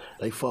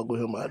they fuck with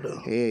him out there.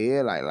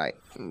 Yeah. Like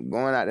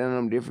going out there in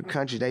them different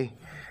countries, they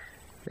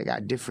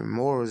got different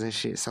morals and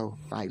shit. So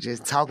like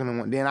just talking to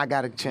one. Then I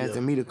got a chance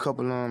to meet a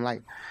couple of them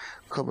like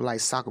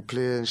soccer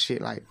players and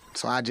shit, like,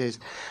 so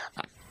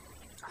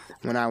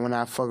when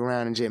I fuck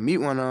around and just meet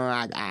one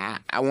of them,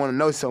 I want to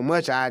know so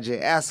much, I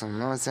just ask them, you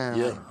know what I'm saying?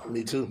 Yeah, like,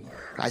 me too.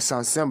 Like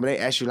something simple, they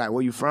ask you like,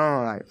 where you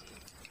from? Like,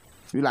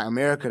 you like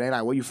America, they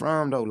like, where you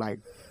from though? Like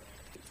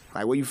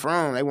where you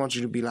from? They want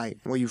you to be like,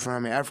 where you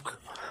from in Africa?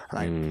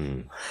 Like,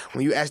 when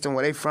you ask them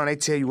where they from, they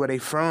tell you where they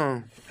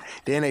from.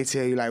 Then they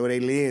tell you like where they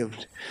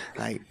lived.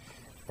 Like,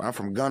 well, I'm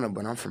from Ghana,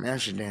 but I'm from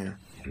Amsterdam.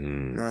 You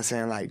know what I'm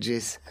saying? Like,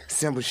 just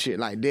simple shit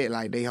like that.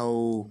 Like, they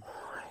whole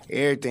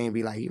everything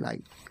be like,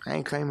 I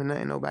ain't claiming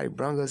nothing. Nobody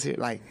brung us here.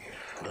 Like,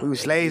 we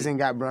was slaves and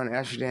got brung to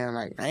Amsterdam.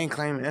 Like, I ain't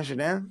claiming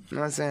Amsterdam. You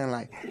know what I'm saying?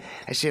 Like,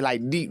 that shit,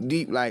 like,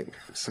 deep, like,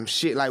 some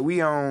shit. Like,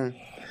 we on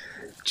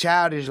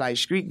childish, like,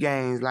 street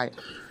gangs. Like,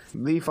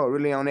 these folk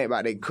really on that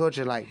about their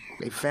culture, like,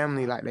 they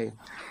family, like,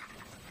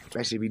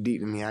 that shit be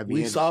deep to me.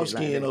 We soft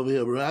skin over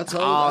here, bro. I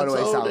told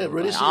that,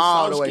 bro. This shit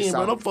all soft skin,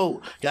 bro. Them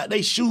folk got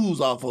their shoes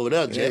off over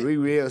there, Jack. Yeah, we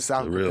real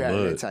soft real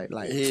mud type.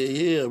 Like,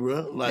 yeah,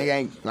 bro. Like, they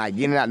ain't like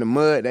getting out the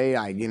mud. They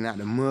like getting out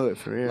the mud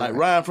for real. Like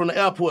riding from the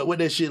airport with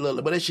that shit look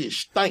like, but that shit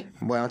stink.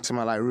 Boy, I'm talking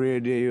about like real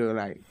deal,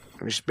 like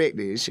respect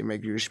it. This shit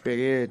make you respect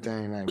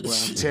everything. Like, boy,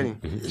 I'm telling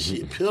you. This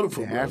shit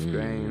pitiful, bro.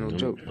 Africa ain't no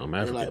joke. I'm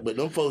African. Like, but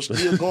them folks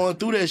still going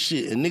through that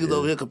shit, and niggas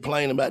over here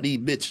complaining about these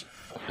bitches.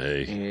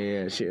 Hey.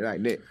 Yeah, shit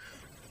like that.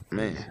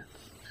 Man.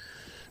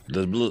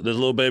 Does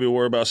Lil Baby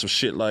worry about some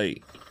shit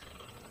like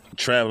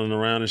traveling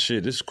around and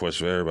shit. This is a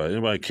question for everybody.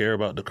 Anybody care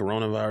about the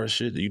coronavirus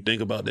shit? Do you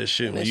think about that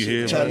shit when you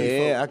hear about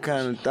it? Yeah, I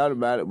kind of thought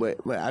about it, but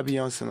I be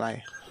on some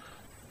like.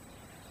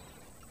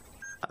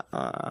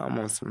 I'm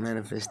on some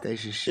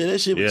manifestation shit. Yeah, that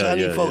shit with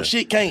Chinese folks.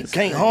 Shit can't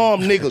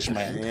harm niggas,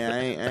 man. Yeah, I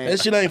ain't that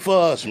shit ain't for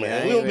us,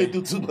 man. We don't been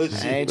through too much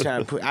shit. I ain't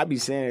trying to put. I be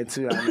saying it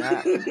too.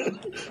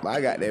 But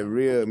I got that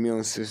real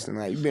immune system.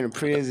 Like, you been in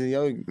prison,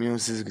 your immune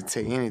system can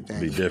take anything.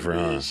 Be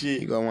different, huh?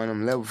 You go one of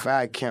them level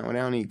 5 camp where they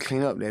don't even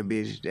clean up that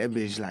bitch. That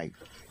bitch like,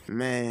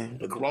 man.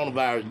 The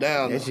coronavirus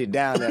down. That shit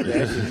down there.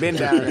 That shit been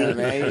down there,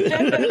 man.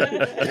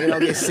 You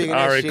don't get sick of that shit.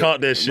 I already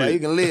caught that shit. But you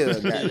can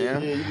live,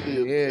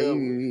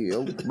 goddamn.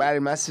 Your body,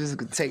 my sister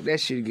could take that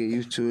shit to get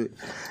used to it.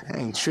 I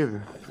ain't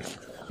tripping.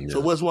 So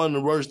what's one of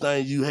the worst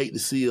things you hate to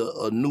see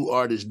a new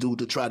artist do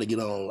to try to get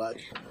on?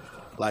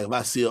 Like if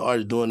I see an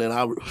artist doing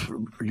that,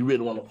 you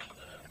really want to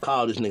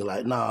call this nigga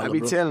like, nah. I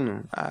be telling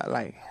them,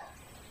 like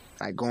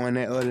going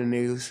at other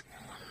niggas,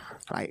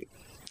 like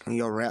in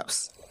your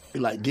raps.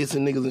 Like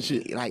dissing niggas and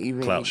shit. Like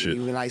even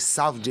like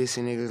soft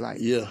dissing niggas. Like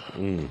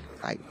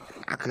like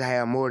I could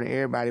have more than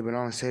everybody, but I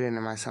don't say that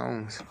in my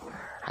songs.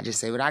 I just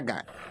say what I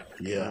got.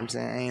 Yeah. You know what I'm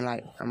saying? I ain't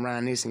like I'm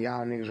riding this and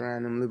y'all niggas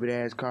riding them little bit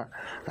ass car.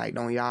 Like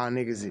don't y'all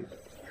niggas it.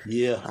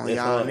 Yeah, on that's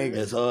y'all hard. niggas.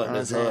 That's hard. You know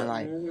That's what I'm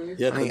hard. saying? Like,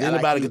 Yeah, because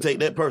anybody can take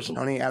that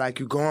personal. Don't even act like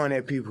you going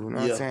at people. You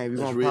know what I'm saying? If you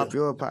that's gonna real. pop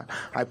your pop,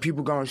 like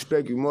people gonna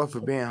respect you more for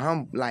being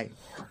humble. Like,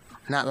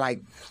 not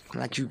like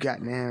you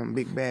goddamn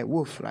big bad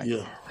wolf. Like,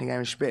 they ain't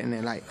respecting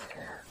it. Like,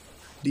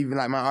 even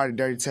like my artist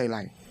Dirty Tay.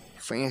 Like,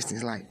 for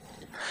instance, like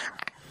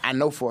I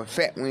know for a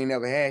fact we ain't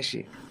never had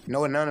shit.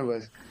 No, none of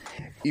us.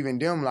 Even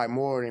them like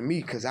more than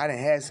me, cause I done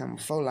had something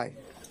before. Like,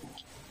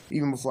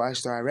 even before I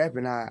started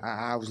rapping,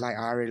 I was like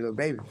already Lil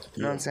Baby.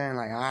 You know what I'm saying?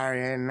 Like I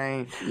already had a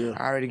name.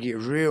 I already get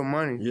real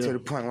money to the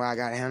point where I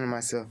gotta handle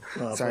myself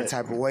a certain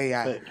type of way.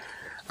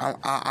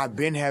 I've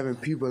been having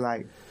people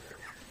like,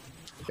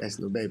 that's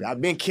Lil Baby.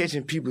 I've been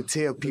catching people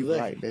tell people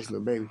like, that's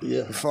Lil Baby.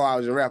 Before I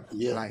was a rapper.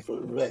 Like,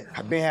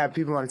 I've been having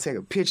people want to take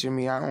a picture of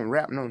me. I don't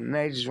rap no,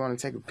 they just want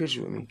to take a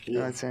picture with me. You know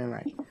what I'm saying?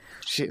 Like,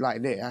 shit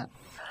like that.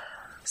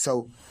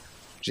 So,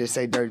 just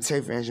say Dirty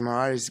Tay, for instance, my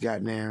artist,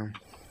 goddamn.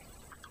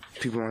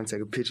 People want to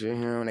take a picture of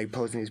him. They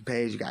posting his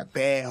page. You got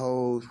bad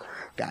hoes.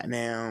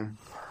 Goddamn.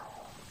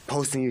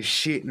 Posting your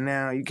shit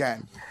now. You got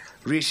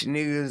rich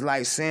niggas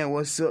like saying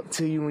what's up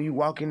to you when you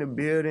walk in the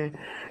building.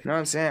 You know what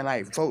I'm saying?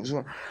 Like folks,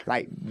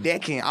 like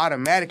that can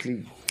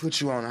automatically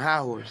put you on a high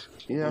horse.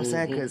 You know what I'm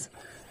saying? Because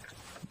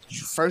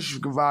first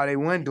of all, they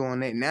weren't doing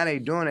that. Now they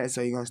doing that,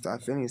 so you're gonna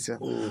start feeling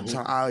yourself. So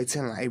I always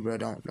tell them, like, hey bro,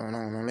 don't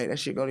let that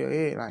shit go to your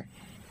head.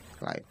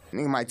 Like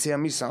nigga might tell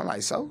me something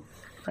like, so?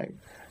 Like,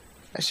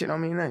 that shit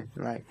don't mean nothing.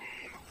 Like,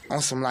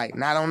 on some, like,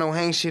 not on no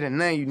hang shit or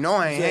nothing. You know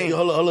I ain't hang.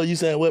 Hold on, you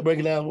saying what,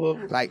 breaking down for?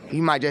 Like,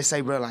 he might just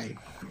say, bro, like,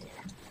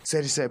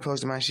 said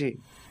posted my shit.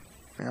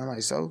 And I'm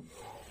like, so?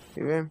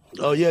 You feel me?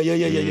 Oh, yeah.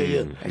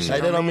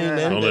 Like, that don't mean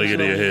nothing. Don't let it get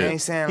to your head. I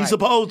ain't saying, He's like,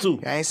 supposed to.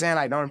 I ain't saying,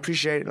 like, don't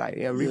appreciate it. Like,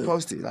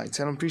 repost it. Like,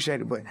 tell them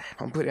appreciate it. But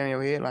don't put it in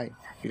your head, like,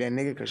 you that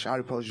nigga because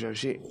Shawty posted your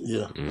shit.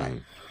 Yeah.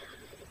 Like,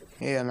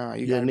 yeah, no.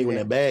 You that gotta nigga in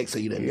that bag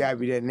say you that nigga. You gotta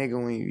be that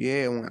nigga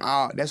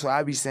when that's what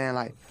I be saying,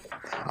 like,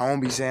 I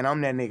won't be saying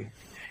I'm that nigga.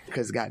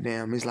 Because,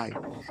 goddamn, it's like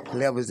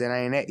levels that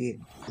I ain't at yet.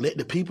 Let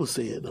the people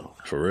say it, though.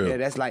 For real. Yeah,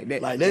 that's like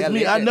that. Like, that's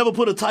me. I never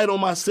put a title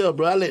on myself,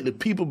 bro. I let the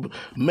people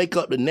make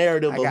up the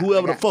narrative of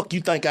whoever the fuck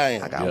you think I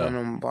am. I got one of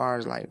them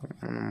bars, like,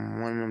 one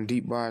of them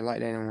deep bars like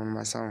that in one of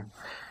my songs.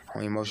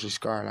 On Emotional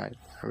Scar, like,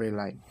 I really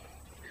like.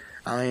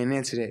 I ain't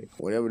into that.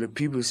 Whatever the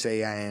people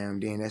say I am,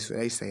 then that's what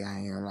they say I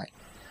am. Like,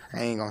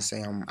 I ain't gonna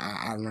say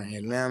I run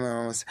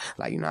Atlanta.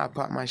 Like, you know, I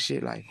pop my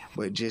shit, like,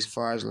 but just as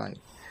far as, like,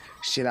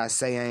 shit I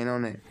say, I ain't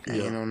on that. I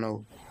ain't on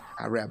no.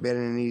 I rap better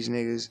than these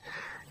niggas.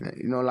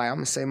 You know, like, I'm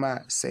gonna say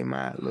my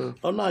little.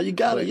 Oh, no, you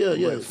got it.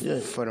 Yeah.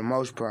 For the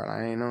most part,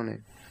 I ain't on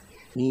it.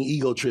 You ain't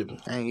ego tripping.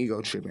 I ain't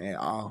ego tripping at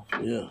all.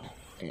 Yeah.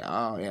 At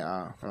all.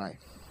 Like,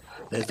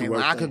 that's the and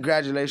worst when I thing.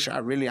 congratulate you, I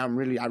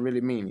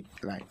really mean it.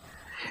 Like,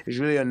 there's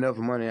really enough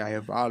money out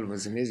here for all of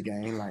us in this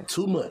game. Like,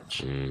 too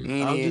much.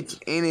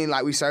 Ain't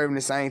like we serving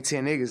the same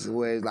 10 niggas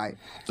where it's like.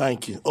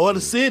 Thank you. Or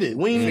the city.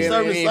 We ain't even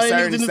serving the same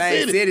niggas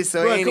in the city.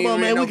 So Bro, ain't come on,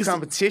 even man. no We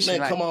competition.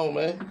 Man, like, come on,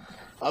 man.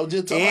 I was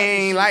just it talking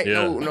ain't about like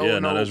no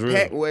no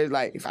pack where it's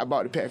like if I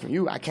bought the pack from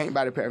you, I can't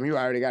buy the pack from you.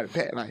 I already got a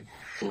pack. Like,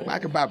 I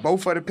could buy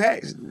both of the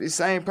packs. The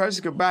same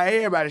person could buy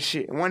everybody's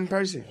shit. One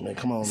person. Man,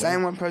 come on, Same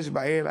man. one person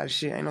buy everybody's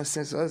shit. Ain't no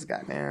sense of us,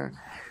 goddamn.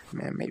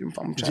 Man, make them.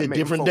 I'm trying Just to make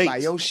different them folk buy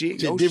dates. your shit.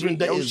 Just Your different shit,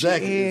 dates. your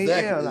Exactly. shit.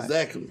 Yeah,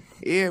 Exactly.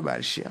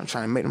 Everybody's shit. I'm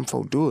trying to make them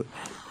folk do it.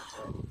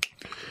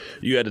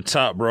 You at the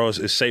top, bro.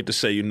 It's safe to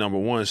say you're number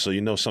one. So you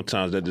know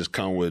sometimes that just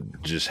come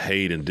with just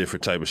hate and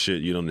different type of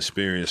shit you don't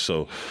experience.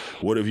 So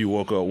what if you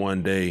woke up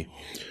one day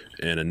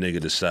and a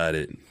nigga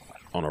decided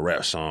on a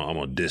rap song, I'm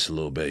gonna diss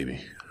Lil Baby,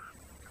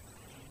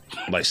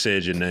 like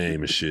said your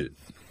name and shit?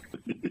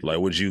 Like,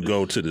 would you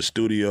go to the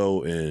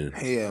studio and?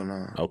 Hell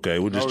no. Okay,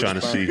 we're just trying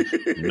to see.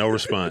 No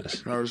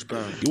response. No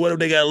response. What if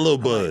they got a little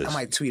buzz? I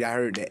might tweet. I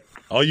heard that.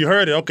 Oh, you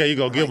heard it? Okay, you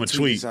gonna give them a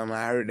tweet. Something.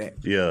 I heard that.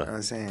 Yeah. You know what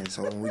I'm saying?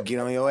 So when we get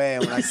on your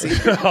ass, when I see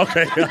it,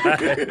 okay.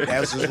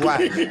 That's what's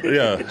why.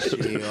 Yeah.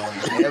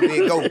 There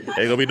we go. Ain't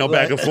gonna be no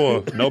back and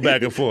forth. No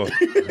back and forth.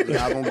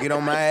 Y'all gonna get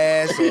on my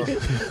ass or we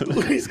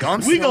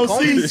gonna see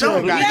each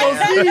other. We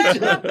gonna see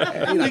each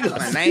other. You like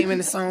my name in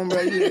the song,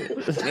 bro.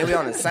 Then we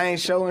on the same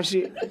show and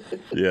shit.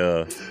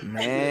 Yeah.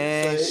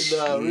 Man,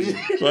 So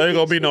ain't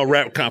gonna be no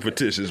rap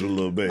competitions with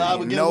Lil Baby.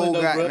 No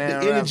goddamn.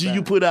 The energy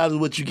you put out is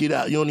what you get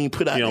out. You don't even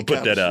put out. You don't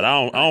put that out.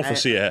 I don't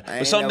foresee it.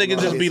 But some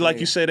niggas just be like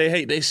you say, they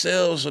hate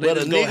themselves, so they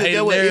just go hate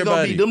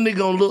everybody. Them niggas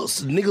gonna look.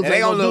 Niggas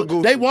ain't gonna look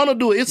goofy. They want to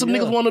do it. It's some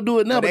niggas want to do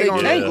it now, but they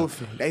can't.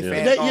 They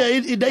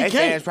fans. They can't.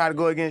 Fans probably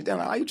go against them.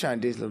 Like, why you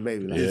trying to diss Lil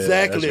Baby? Like,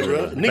 Exactly,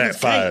 bro.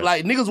 Niggas can't.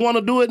 Like niggas want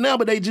to do it now,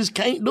 but they just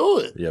can't do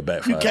it. Yeah,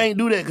 backfire. You can't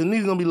do that because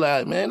niggas gonna be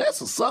like, man, that's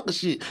some sucker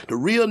shit. The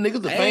real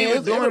niggas, the I fans,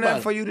 ain't doing everybody.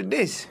 that for you to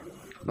diss.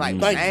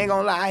 Like, I ain't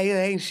gonna lie, I hear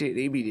ain't shit.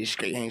 They be just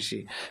straight ain't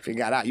shit. If it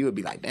got out, you would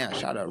be like, damn,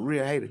 shout out,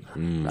 real hater.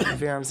 Like, you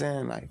feel what I'm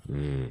saying? Like,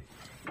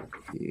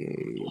 yeah,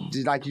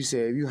 just like you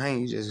said, if you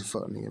hang, you just a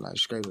fuck nigga, like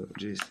straight up,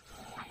 just.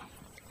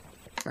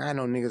 I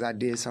know niggas I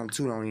did something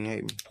too don't even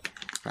hate me.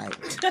 Like,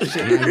 shit like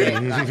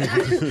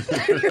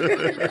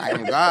that.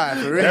 Like, God,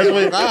 for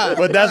real.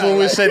 But that's what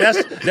we say.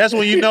 That's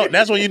when you know.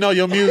 That's when you know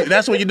your music.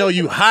 That's when you know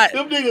you hot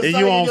and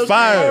you on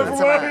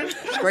fire.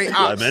 Straight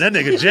Like, man, that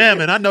nigga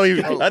jamming. I know he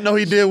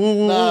did woo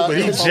woo woo, but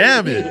he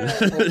jamming.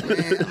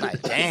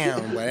 Like,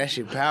 damn, boy, that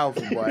shit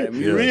powerful, boy. That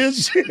music, Real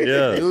shit.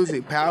 Yeah.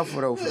 music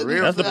powerful though, for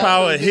real. That's the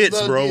power of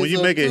hits, bro. When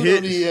you make it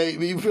hits,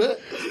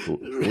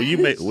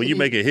 when you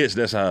make it hits,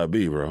 that's how it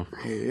be, bro.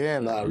 Yeah,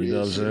 nah, You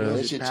know what I'm saying?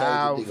 That shit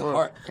changes the nigga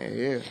heart.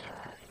 Yeah.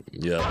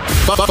 Yeah.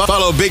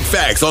 Follow Big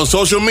Facts on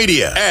social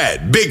media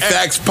at Big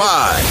Facts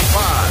Pod.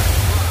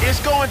 It's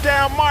going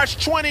down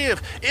March 20th.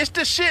 It's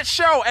the shit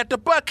show at the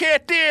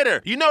Buckhead Theater.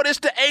 You know, this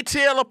the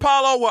ATL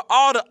Apollo where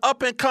all the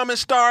up-and-coming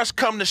stars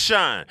come to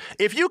shine.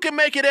 If you can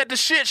make it at the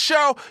shit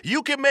show,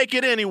 you can make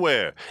it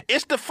anywhere.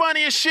 It's the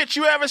funniest shit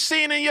you ever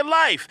seen in your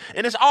life.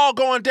 And it's all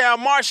going down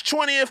March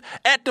 20th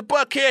at the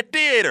Buckhead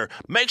Theater.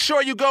 Make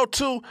sure you go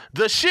to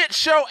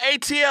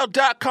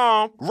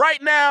theshitshowatl.com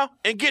right now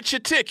and get your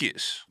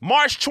tickets.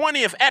 March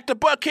 20th at the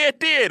Buckhead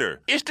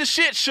Theater. It's the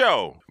shit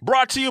show.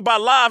 Brought to you by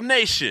Live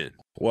Nation.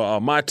 Well,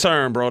 My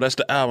Turn, bro. That's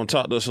the album.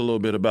 Talk to us a little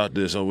bit about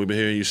this. We've been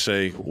hearing you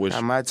say which.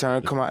 My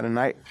Turn come out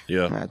tonight.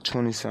 Yeah. I got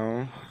 20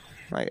 songs,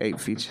 like 8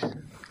 features.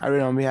 I really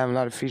don't be having a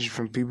lot of features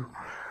from people.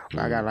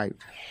 But I got like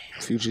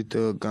Future,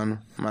 Thug,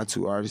 Gunna, my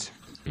 2 artists.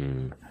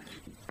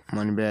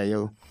 Moneybagg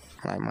Yo,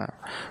 like my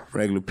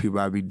regular people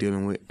I be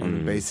dealing with on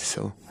the basis.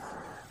 So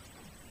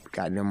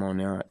got them on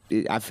there.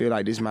 I feel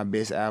like this is my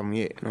best album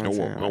yet. You know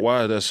what I'm saying?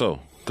 Why is that so?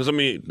 Because, I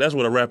mean, that's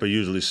what a rapper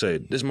usually say.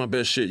 This is my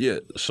best shit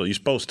yet. So you're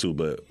supposed to,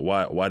 but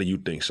why do you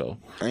think so?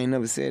 I ain't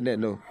never said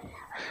that, though.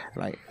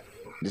 Like,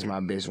 this is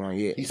my best one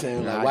yet. He's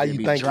saying, like, I why just you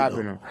be think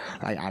dropping them?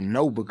 Like, I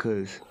know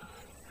because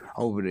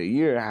over the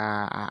year,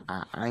 I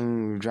ain't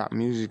even dropped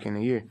music in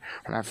a year.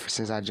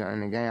 Since I jumped in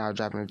the game, I was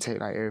dropping a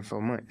tape like every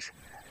 4 months.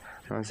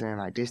 You know what I'm saying?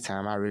 Like, this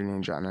time, I really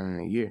didn't drop nothing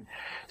in a year.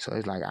 So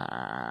it's like,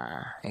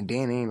 and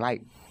then it ain't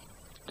like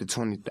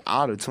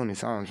all the 20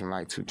 songs from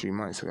like 2-3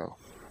 months ago.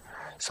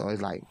 So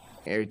it's like,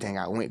 everything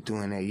I went through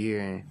in that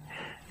year and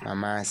my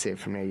mindset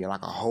from that year,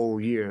 like a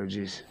whole year of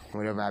just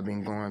whatever I've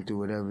been going through,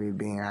 whatever it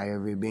been,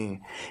 however it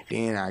been.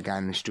 Then I got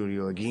in the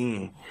studio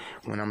again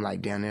when I'm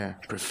like down there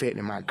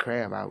perfecting my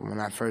craft. When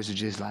I first was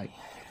just like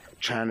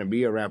trying to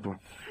be a rapper.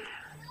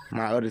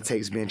 My other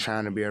takes been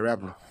trying to be a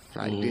rapper.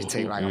 Like this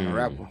take like I'm a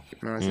rapper.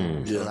 You know what I'm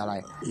saying? So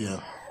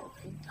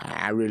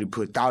I really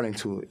put thought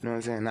into it. You know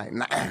what I'm saying? Like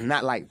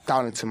not like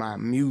thought into my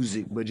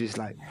music, but just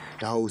like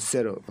the whole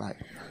setup. Like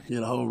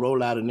the whole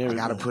rollout and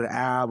everything. I gotta put an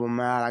album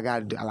out. I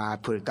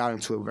put a thought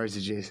into it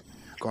versus just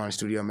go in the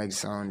studio, make a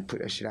song, and put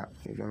that shit out.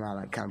 You feel me? I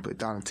like kind of put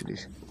thought into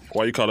this.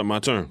 Why you call it My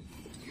Turn?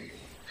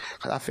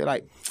 Cause I feel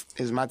like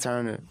it's my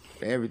turn to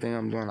everything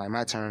I'm doing. Like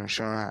my turn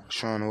to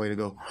showing the way to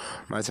go.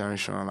 My turn to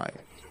showing like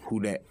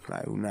who that,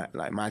 like who not.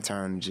 Like my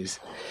turn to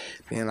just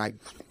being like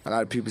a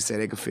lot of people say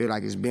they could feel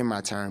like it's been my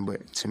turn,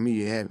 but to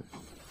me it haven't.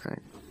 Right?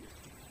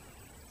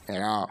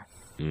 At all.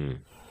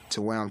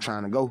 To where I'm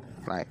trying to go.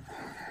 Like.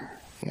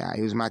 Yeah,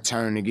 it was my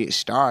turn to get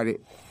started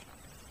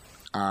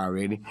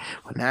already,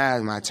 but now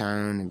it's my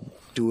turn to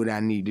do what I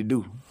need to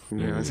do. You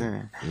know what I'm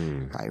saying?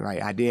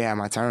 Like I did have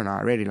my turn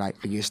already, like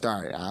to get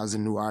started. I was the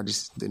new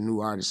artist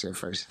at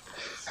first.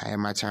 I had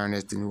my turn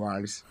as the new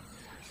artist.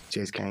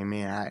 Just came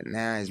in.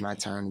 Now it's my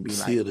turn to be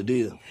like seal the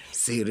deal.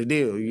 Seal the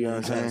deal. You know what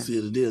I'm saying?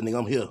 Seal the deal, nigga.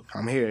 I'm here.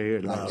 I'm here.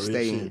 Like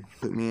stay in.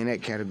 Put me in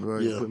that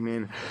category. Yeah. Put me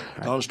in.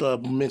 Like, don't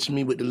start mentioning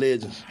me with the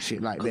legends.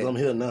 Shit like that. Cause I'm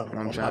here now.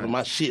 I'm trying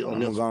my shit on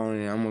this.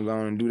 I'm gonna go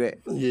and do that.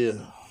 Yeah.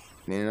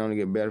 Then it only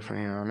get better from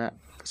here on out.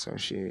 So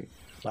shit.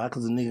 Why?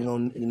 Cause the nigga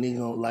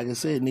gonna, like I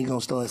said, nigga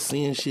gonna start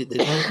seeing shit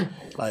that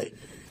like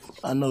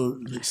I know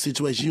the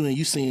situation you in,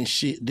 you seeing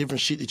shit, different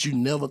shit that you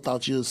never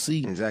thought you'd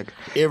see. Exactly.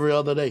 Every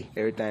other day.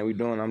 Everything we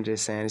doing, I'm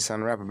just saying it's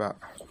something to rap about.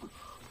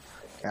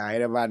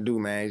 Whatever I do,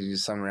 man, it's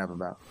just something to rap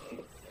about.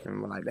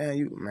 And I'm like,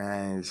 damn,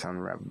 man, it's something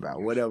to rap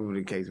about. Whatever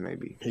the case may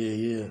be.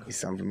 Yeah. It's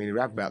something for me to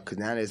rap about, because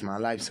now that's my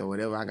life. So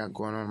whatever I got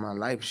going on in my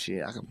life,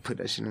 shit, I can put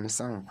that shit in the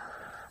song.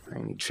 I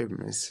ain't even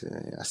tripping.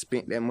 I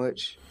spent that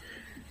much.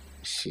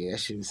 Shit, that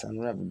shit is something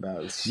to rap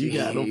about. Shit, you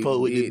got them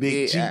folks with the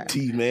big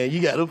GT, man.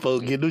 You got them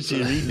folks getting them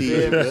shit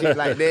redid. Shit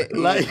like that.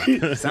 Like,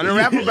 something to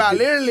rap about,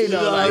 literally,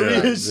 though. Like,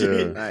 real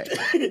shit. Like,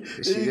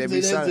 shit that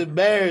be that's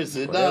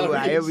embarrassing. Whatever,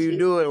 however you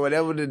do it,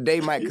 whatever the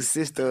day might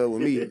consist of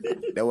with me,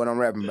 that's what I'm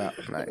rapping about.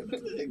 Like,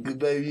 cause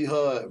baby, you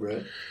hard,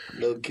 bro.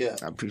 No cap.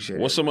 I appreciate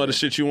it. What's some other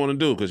shit you want to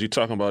do? Because you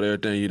talking about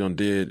everything you done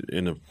did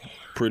in a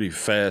pretty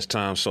fast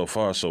time so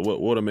far. So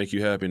what'll make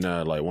you happy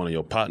now? Like one of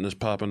your partners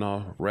popping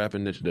off,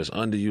 rapping that's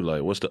under you?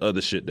 Like what's the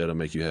other shit that'll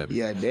make you happy?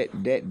 Yeah,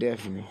 that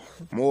definitely.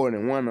 More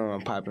than one of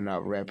them popping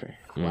out rapping.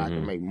 Where I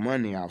can make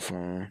money off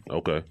from them.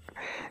 Okay.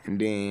 And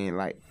then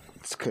like,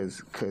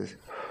 cause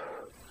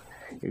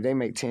if they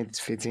make $10,000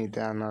 to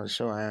 $15,000 a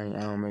show, I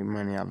don't make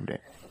money off of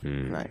that.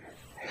 Like,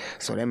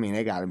 so that mean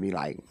they gotta be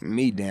like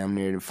me damn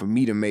near for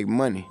me to make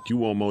money. You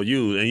want more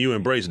you, and you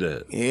embrace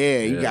that.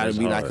 Yeah, you gotta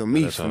be hard. like a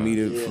me That's for hard. me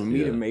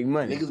to make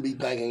money. Niggas be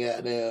thinking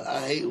out there.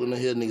 I hate when I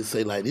hear niggas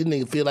say like, this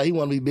nigga feel like he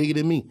want to be bigger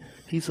than me.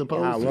 He's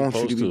supposed I to. want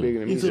you to be bigger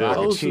than me He's so I can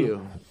supposed to.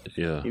 chill.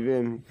 Yeah. You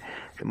feel me?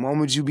 The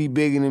moment you be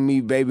bigger than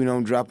me, baby,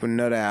 don't drop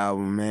another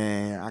album,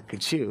 man. I can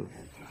chill.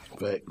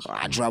 Facts.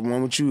 I drop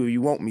one with you if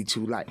you want me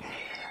to. Like,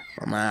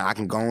 man, I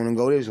can go on and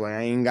go this way.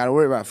 I ain't got to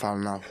worry about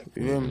falling off.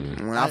 You feel me?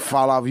 When I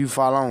fall off, you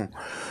fall on.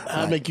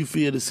 How make you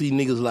feel to see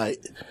niggas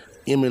like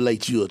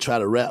emulate you or try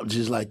to rap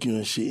just like you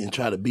and shit and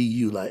try to be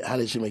you? Like, how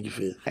does shit make you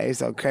feel? Hey, it's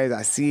so crazy.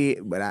 I see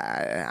it, but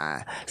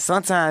I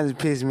sometimes it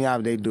pisses me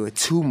off. They do it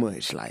too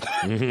much. Like,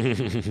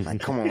 like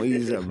come on,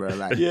 ease up, bro.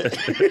 Like,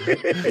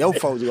 your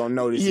folks gonna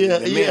notice it in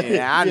a minute.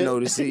 And I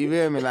notice it. You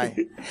feel me? Like,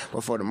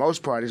 but for the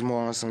most part, it's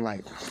more on some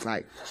like,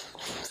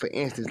 for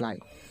instance,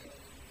 like,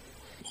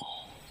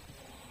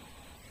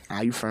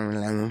 how you from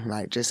Atlanta?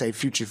 Like, just say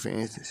Future, for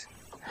instance.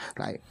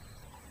 Like,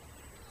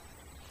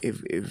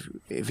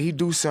 if he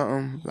do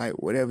something, like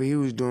whatever he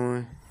was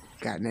doing,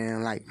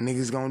 goddamn, like,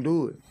 niggas gonna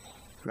do it.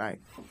 Like,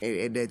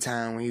 at that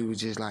time when he was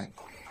just like,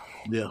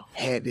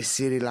 had the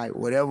city, like,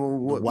 whatever.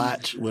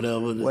 Watch,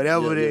 whatever.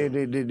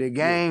 The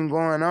game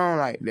going on,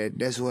 like,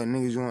 that's what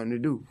niggas wanting to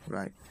do.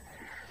 Like,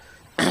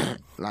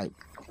 like,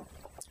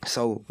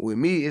 so with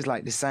me, it's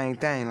like the same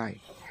thing. Like,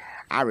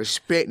 I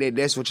respect that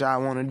that's what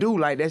y'all want to do.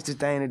 Like, that's the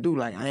thing to do.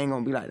 Like, I ain't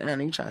gonna be like, damn,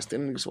 nigga trying to steal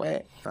nigga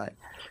swag. Like,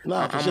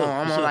 nah, for I'm sure.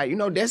 on like, you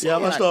know, that's I'm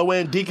gonna start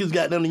wearing Dickies,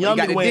 goddamn, the young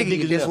nigga wearing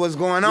Dickies. That's what's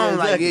going on. Yeah,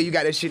 Like, exactly. yeah, you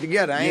got that shit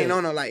together. I ain't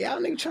on no, like, y'all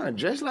nigga trying to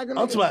dress like a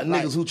nigga. I'm talking about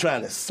like, niggas who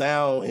trying to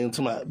sound and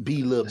talking about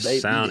be little baby.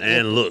 Sound be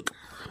and imp. look.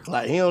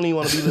 Like, he don't even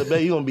want to be little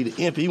baby. He want to be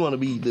the imp. He want to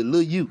be the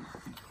little you.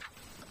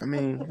 I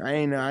mean, I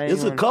ain't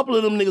It's a couple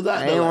of them niggas out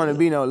I there. ain't want to like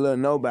be no little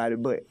nobody,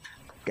 but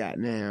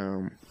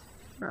goddamn,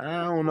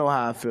 I don't know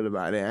how I feel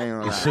about that. I ain't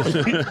gonna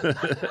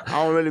lie. I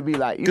don't really be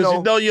like, you Because know.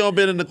 you know you don't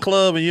been in the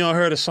club and you don't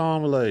heard a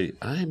song like,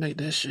 I ain't make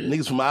that shit.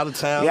 Niggas from out of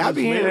town. Yeah, I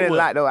be hearing it a what?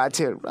 lot though. I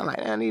tell you, I'm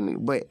like, I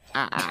need, but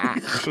I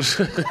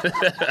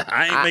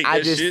ain't make I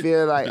that just shit.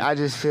 feel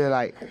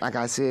like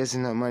I said, it's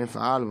enough money for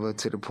Oliver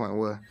to the point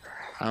where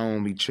I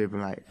don't be tripping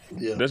like.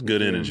 Yeah. That's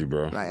good energy,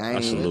 bro. Like, I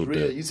salute Real.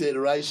 that. You said the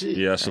right shit.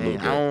 Yeah, I salute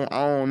I that.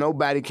 don't.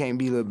 Nobody can't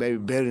be little baby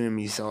better than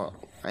me, so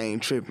I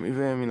ain't tripping. You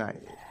feel me?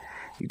 Like,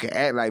 you can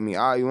act like me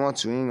all you want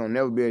to. Ain't gonna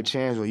never be a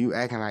chance where you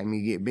acting like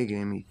me get bigger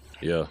than me.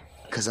 Yeah.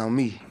 Cause I'm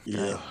me.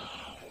 Yeah.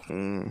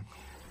 Like,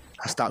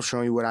 I stop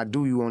showing you what I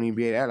do, you won't even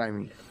be able to act like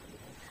me.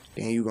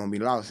 Then you gonna be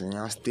lost, and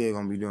I'm still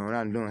gonna be doing what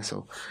I'm doing.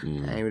 So I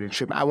ain't really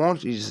tripping. I want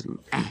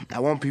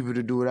people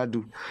to do what I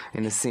do,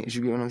 in a sense.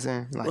 You get what I'm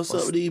saying? Like, What's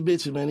up with these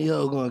bitches, man? These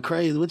hoes going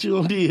crazy. What you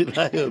gonna do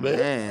out here, man?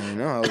 Man,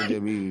 no,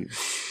 just be.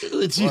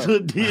 What you gonna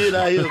do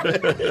out here,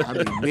 man?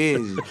 I be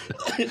busy.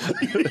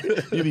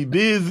 You be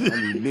busy.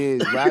 I be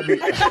busy.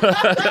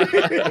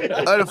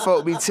 But other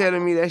folk be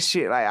telling me that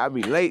shit. Like, I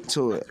be late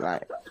to it.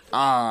 Like,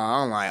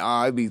 I'm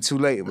like, it be too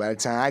late by the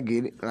time I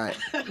get it. Like,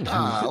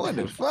 what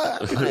the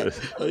fuck? Like,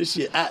 this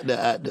shit out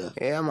there.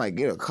 Yeah, I might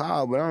get a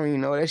call, but I don't even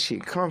know where that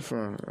shit come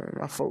from.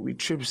 My folk be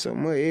tripping so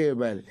much,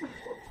 everybody.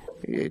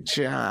 Yeah,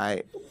 chill, all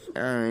right. I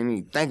don't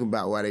even think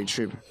about why they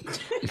tripping.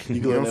 You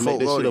go in there and make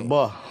that shit a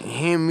bar.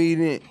 Him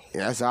meeting,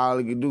 that's all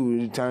they can do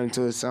is turn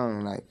into a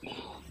song. Like,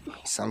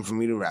 something for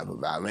me to rap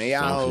about, man.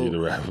 Y'all,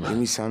 give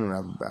me something to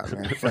rap about,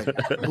 man.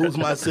 Fuck. Who's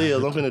my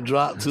sales? I'm finna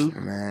drop too.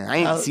 Man, I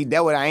ain't see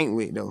that what I ain't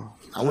with though.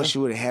 I wish it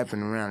would have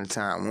happened around the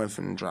time I went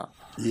finna drop.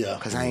 Yeah.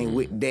 Cause I ain't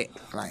with that.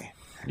 Like,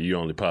 You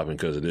only popping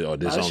because of this, or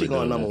this Nah, that only shit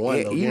going doing number that? one,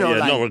 Yeah, though. you know, Yeah,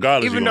 like, no,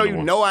 regardless, even you though number you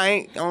one. know I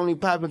ain't only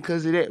popping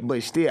because of that,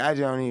 but still, I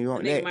just don't even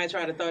want Nigga that. might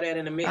try to throw that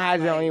in the mix. I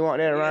just don't even want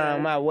that yeah.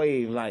 around my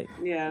wave. Like,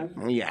 Yeah.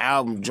 when your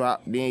album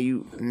drop, then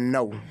you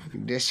know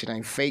that shit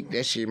ain't fake.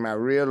 That shit my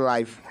real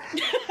life.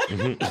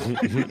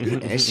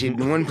 That shit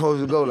wasn't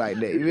supposed to go like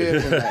that. You feel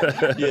me?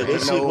 Like, Yeah,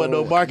 that shit wasn't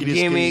no marketing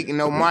gimmick, scheme.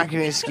 no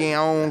marketing scheme. I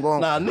don't go.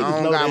 Nah, I niggas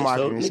don't know got that,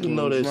 marketing though. Niggas schemes.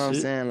 know that you know what I'm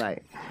shit. saying?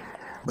 Like,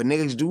 but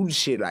niggas do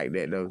shit like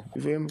that though.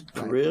 You feel me?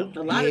 For real? A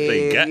lot of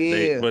They got,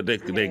 yeah. but they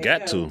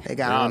got to. They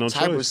got ain't all no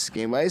type of choice.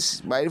 scheme, but it's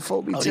the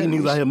folk be Oh, these telling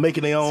niggas me out here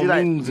making their own See,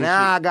 like, rooms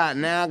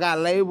and now I got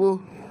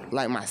label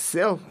like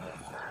myself.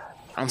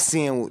 I'm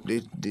seeing what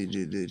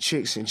the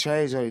tricks and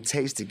trades what it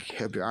takes to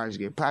help your artist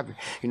get popping.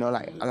 You know,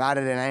 like a lot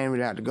of that I ain't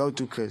really have to go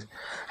through because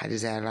I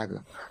just had like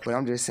a. But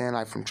I'm just saying,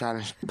 like, from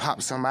trying to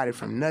pop somebody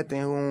from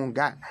nothing who don't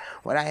got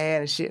what I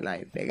had and shit,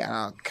 like they got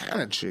all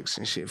kind of tricks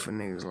and shit for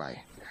niggas. Like,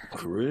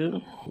 For real?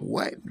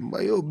 what?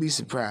 But you'll be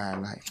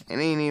surprised. Like, it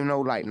ain't even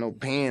no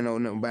paying or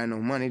nothing by no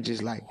money.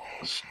 Just like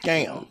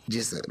scam.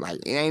 Just like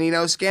it ain't even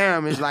no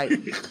scam. It's like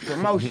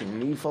promotion.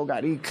 These folk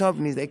got these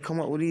companies. They come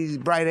up with these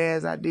bright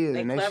ass ideas.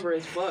 They and clever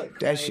as fuck.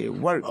 That shit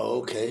work. Oh,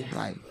 okay.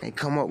 Like they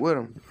come up with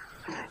them.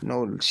 You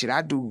know, shit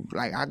I do.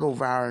 Like I go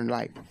viral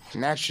like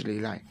naturally.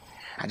 Like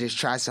I just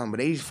try something. But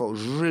these folks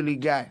really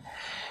got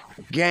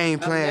game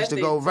plans to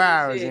go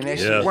viral, and that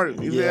shit work.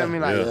 You feel me?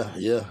 Like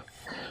Yeah.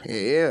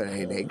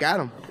 They got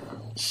them.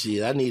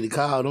 Shit, I need to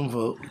call them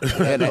folks.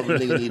 That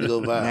nigga need to go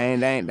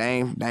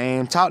viral. They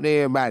ain't talk to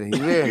everybody. You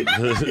feel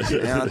me? They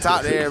don't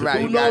talk to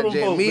everybody. Who You know gotta them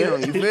just folks, meet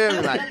man? them. You feel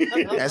me?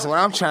 Like that's what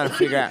I'm trying to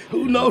figure out.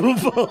 Who know them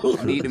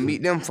folks? I need to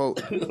meet them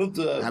folks.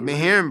 I've been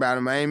hearing about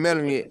them. I ain't met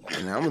them yet.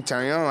 And I'm gonna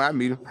turn you on. I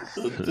meet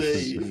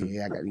them.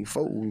 Yeah, I got these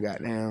folks who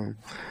got down.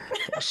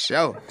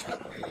 Show.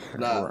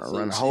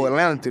 Run the whole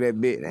Atlanta through that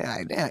bit. They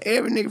like, damn,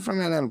 every nigga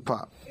from Atlanta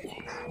pop.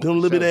 Them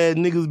little ass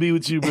niggas be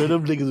with you, bro.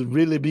 Them niggas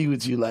really be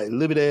with you. Like,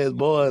 little ass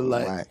boys.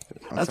 Like,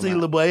 I seen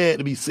little boy had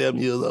to be 7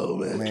 years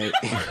old, man.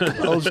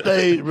 On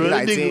stage, bro. He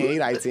like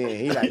Nigga- 10.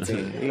 He like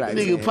 10.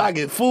 Nigga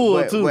pocket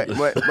full, too. But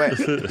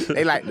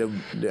they like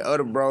the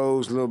other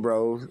bros, little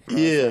bros. You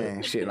know what I'm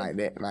saying? Shit like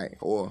that. Like,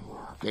 or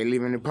they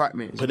live in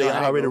apartments. But they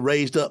already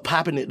raised up,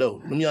 popping it, though.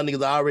 Them young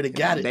niggas already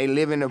got it. They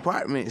live in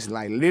apartments,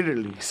 like,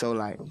 literally. So,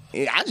 like,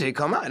 I just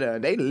come out there.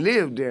 They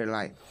live there,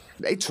 like,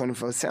 they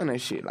 24/7 and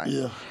shit. Like,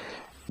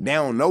 they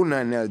don't know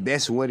nothing else.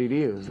 That's what it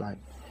is. Like,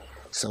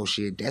 so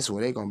shit, that's what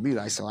they gonna be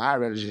like. So I'd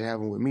rather just have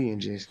them with me and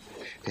just,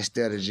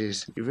 instead of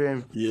just, you feel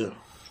me? Yeah.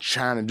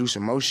 Trying to do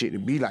some more shit to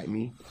be like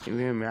me. You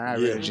feel me?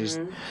 I'd rather just,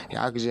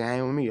 y'all could just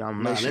hang with me. I'm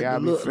gonna make sure y'all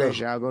be fresh.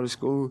 Y'all go to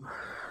school.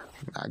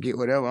 I get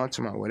whatever. I'm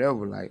talking about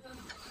whatever. Like,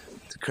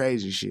 the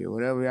crazy shit.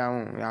 Whatever y'all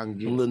want, y'all can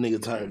get. Them little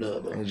nigga turned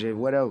up, bro. And just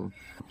whatever.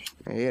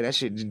 And yeah, that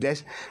shit.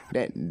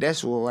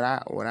 That's what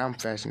I'm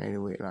fascinated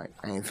with. Like,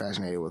 I ain't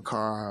fascinated with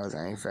cars.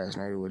 I ain't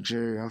fascinated with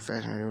jewelry. I'm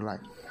fascinated with like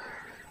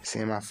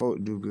seeing my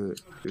folk do good.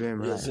 You feel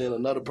me? Yeah, Like, seeing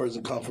another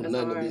person come from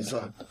nothing to be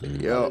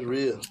something. Yo. That's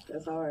real.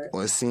 That's hard.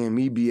 or seeing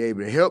me be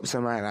able to help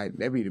somebody, like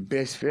that be the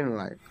best feeling.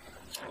 Like,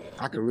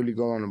 I could really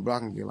go on the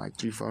block and get like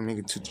 3-4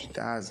 niggas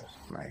 2,000-3,000.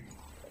 Like,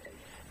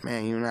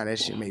 man, you know how that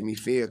shit make me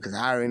feel? Cause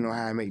I already know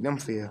how I make them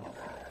feel.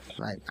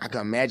 Like, I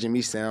can imagine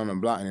me standing on the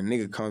block and a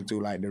nigga come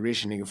through like the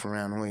rich nigga from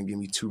around the way and give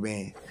me 2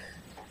 bands.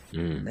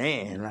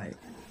 Man, like,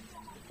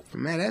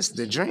 man, that's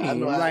the dream. I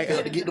know how like, I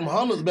felt to get them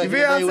hunters back you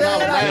in feel the day what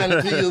when I was I'm 9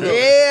 and 10 years saying? old.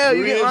 Yeah,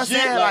 you Real get what I'm shit,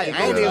 saying? Like, I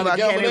go ain't try even, to I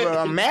can't gamble even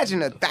that. imagine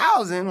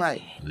 1,000.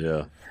 Like,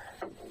 Yeah.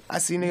 I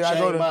see nigga I go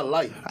Changed to my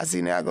life. I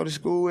see nigga I go to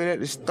school with at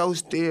the store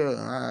still.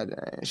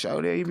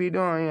 Show that you be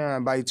doing, yeah, I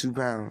buy you 2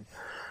 pounds.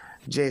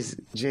 Just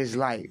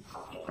like,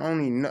 I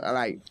don't even know,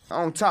 like,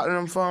 I don't talk to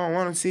them for, I don't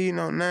want to see you,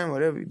 no nothing,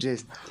 whatever.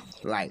 Just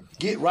like,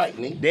 get right,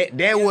 nigga.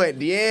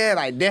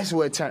 That's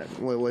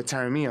what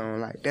turned me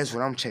on. Like, that's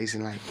what I'm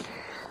chasing. Like,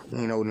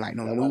 you know, like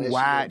no new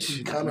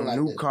watch, no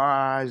new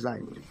cars.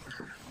 Like,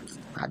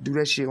 I do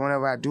that shit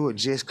whenever I do it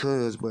just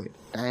cause, but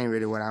that ain't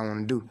really what I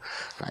want to do.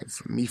 Like,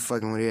 for me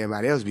fucking with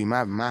everybody else be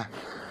my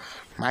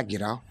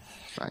get off.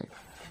 Like,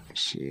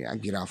 shit, I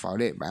get off all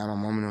that. Buy my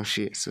mama no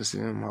shit, sister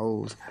them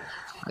hoes.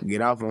 I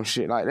get off on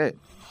shit like that.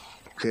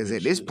 Cause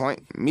at this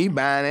point, me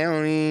buying that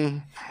don't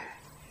even.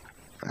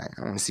 Like,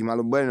 I want to see my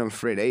little buddy them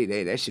Fred.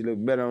 That shit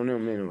look better on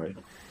them anyway.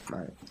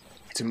 Like,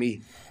 to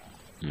me.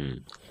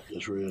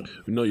 That's real.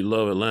 We know you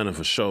love Atlanta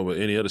for sure, but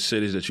any other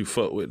cities that you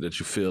fuck with that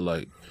you feel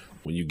like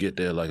when you get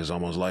there, like it's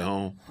almost like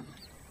home?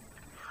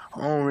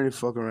 I don't really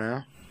fuck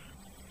around.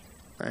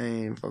 I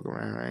ain't fuck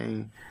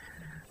around.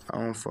 I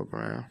don't fuck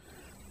around.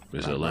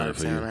 It's Atlanta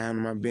for you. I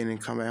handle my business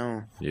and come back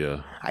home.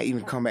 Yeah. I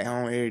even come back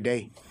home every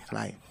day.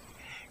 Like,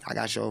 I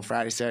got show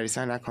Friday, Saturday,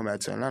 Sunday. I come back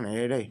to Atlanta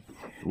every day.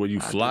 Will you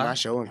I fly? do my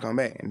show and come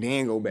back, and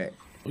then go back.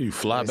 You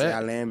fly They say back? I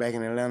land back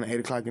in Atlanta 8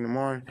 o'clock in the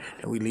morning,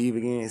 then we leave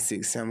again at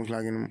 6, 7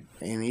 o'clock in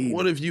the evening.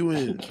 What if you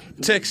in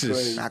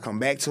Texas? I come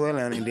back to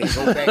Atlanta and then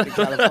go back to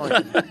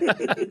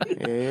California.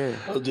 Yeah.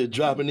 I was just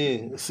dropping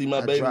in, see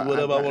my baby,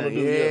 whatever I want to do.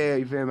 Yeah,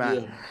 you feel me?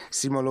 Yeah. I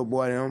see my little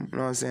boy, them, you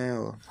know what I'm saying?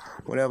 Or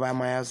whatever, I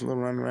might have some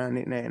little run around,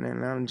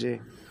 and I'm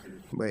just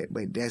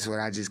But that's what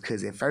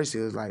cause at first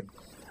it was like,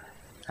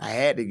 I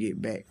had to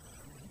get back.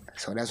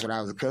 So that's what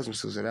I was accustomed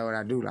to, so that's what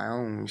I do. Like, I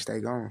don't even stay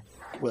gone.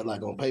 What,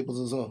 like on papers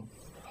or something?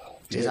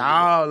 Just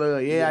all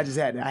of it. Yeah,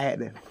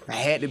 I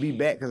had to be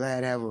back because I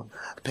had to have a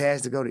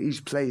pass to go to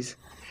each place.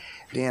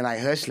 Then like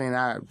hustling,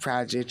 I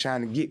probably just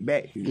trying to get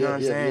back. You know what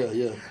I'm saying?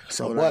 Yeah.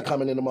 So my like, boy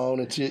coming in the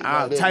morning and shit.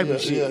 all type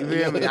of shit. You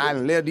feel me? I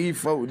done left these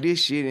folks with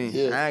this shit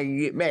and I can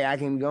get back. I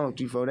can go in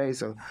 3-4 days.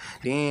 So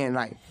then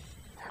like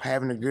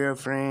having a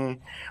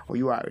girlfriend or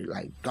you are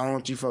like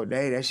gone 3-4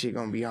 days, that shit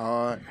gonna be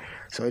hard.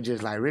 So it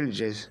just like really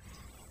just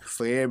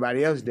for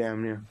everybody else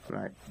damn near.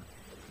 Like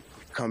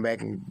come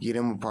back and get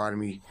them a part of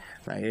me.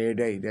 Like every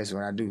day, that's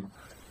what I do.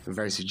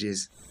 Versus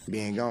just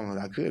being gone.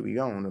 I could be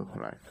gone though.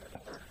 Like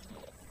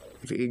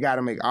it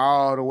gotta make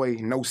all the way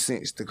no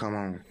sense to come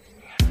on.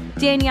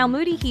 Danielle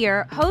Moody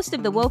here, host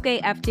of the Woke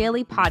AF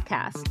Daily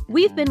podcast.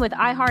 We've been with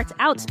iHeart's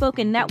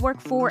Outspoken Network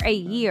for a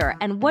year,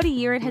 and what a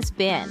year it has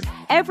been.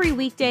 Every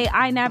weekday,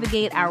 I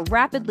navigate our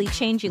rapidly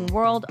changing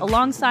world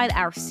alongside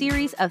our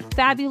series of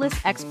fabulous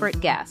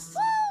expert guests.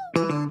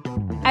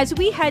 As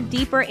we head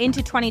deeper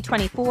into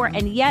 2024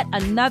 and yet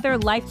another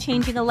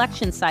life-changing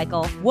election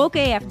cycle, Woke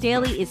AF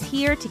Daily is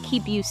here to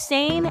keep you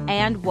sane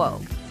and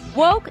woke.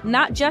 Woke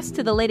not just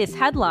to the latest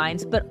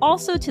headlines, but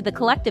also to the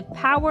collective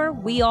power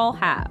we all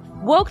have.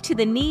 Woke to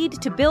the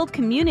need to build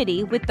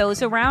community with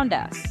those around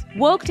us.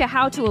 Woke to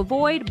how to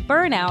avoid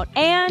burnout,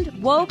 and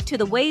woke to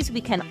the ways we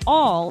can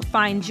all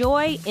find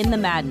joy in the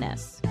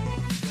madness.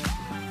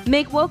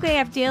 Make Woke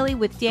AF Daily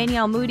with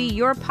Danielle Moody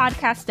your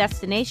podcast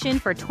destination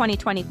for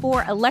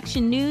 2024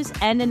 election news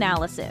and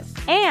analysis.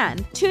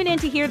 And tune in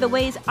to hear the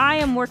ways I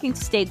am working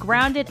to stay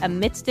grounded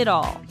amidst it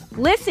all.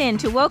 Listen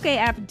to Woke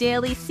AF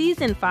Daily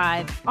Season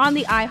 5 on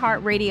the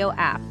iHeartRadio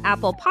app,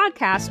 Apple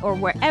Podcasts, or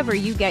wherever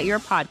you get your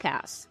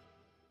podcasts.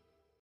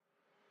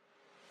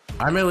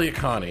 I'm Elliot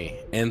Connie,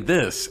 and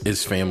this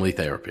is Family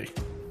Therapy.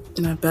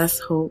 My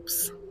best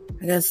hopes,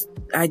 I guess,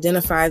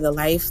 identify the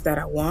life that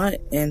I want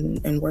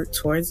and work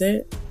towards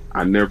it.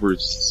 I never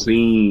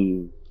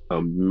seen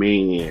a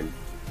man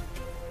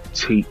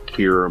take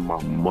care of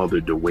my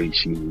mother the way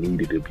she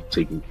needed to be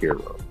taken care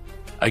of.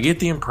 I get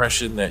the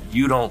impression that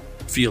you don't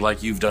feel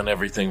like you've done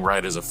everything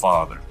right as a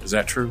father. Is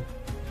that true?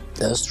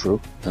 That's true,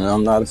 and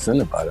I'm not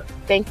offended by that.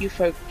 Thank you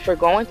for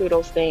going through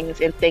those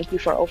things, and thank you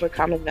for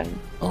overcoming them.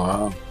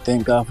 Wow.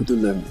 Thank God for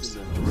deliverance.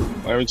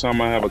 Every time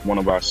I have one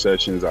of our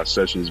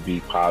sessions be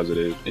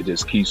positive. It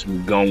just keeps me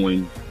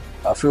going.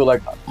 I feel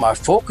like my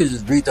focus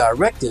is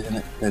redirected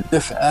in a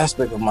different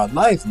aspect of my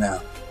life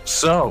now.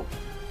 So,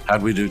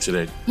 how'd we do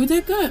today? We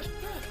did good.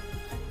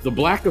 The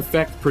Black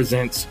Effect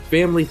presents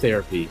Family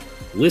Therapy.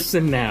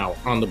 Listen now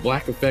on the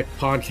Black Effect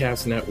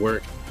Podcast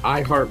Network,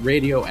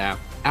 iHeartRadio app,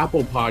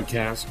 Apple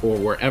Podcasts, or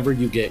wherever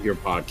you get your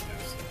podcasts.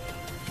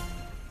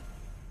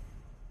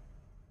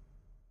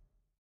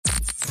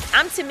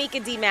 I'm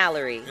Tamika D.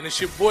 Mallory. And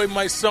it's your boy,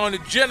 my son, the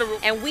General.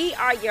 And we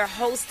are your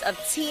hosts of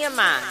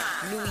TMI.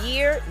 New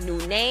year, new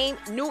name,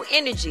 new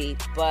energy,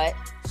 but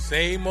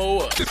same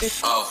old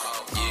us.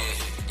 Oh,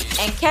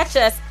 yeah. And catch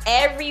us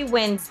every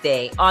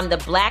Wednesday on the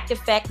Black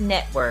Effect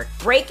Network,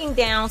 breaking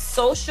down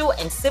social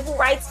and civil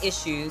rights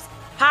issues,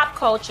 pop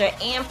culture,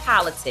 and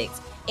politics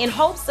in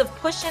hopes of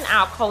pushing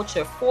our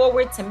culture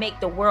forward to make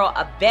the world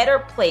a better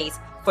place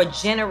for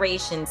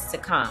generations to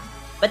come.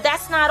 But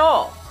that's not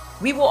all.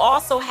 We will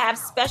also have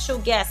special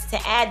guests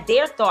to add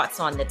their thoughts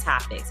on the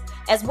topics,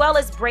 as well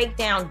as break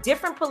down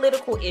different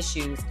political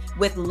issues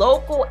with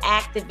local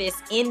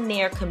activists in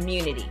their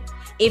community.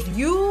 If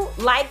you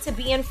like to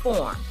be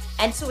informed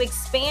and to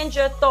expand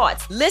your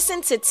thoughts,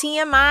 listen to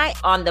TMI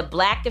on the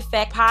Black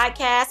Effect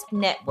Podcast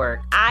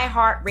Network,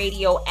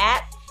 iHeartRadio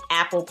app,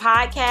 Apple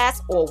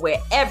Podcasts, or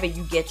wherever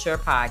you get your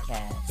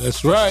podcasts.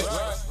 That's right.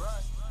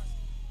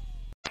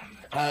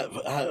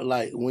 How,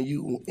 like, when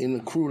you in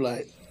the crew,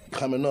 like,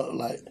 coming up,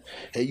 like,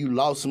 hey, you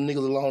lost some niggas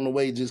along the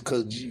way just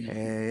cause you...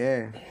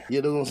 Yeah.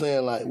 You know what I'm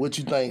saying? Like, what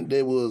you think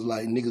they was,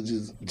 like, niggas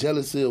just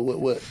jealousy or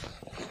what?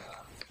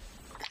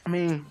 I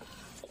mean,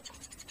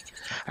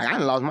 I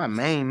done lost my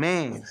main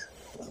mans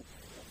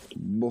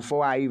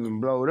before I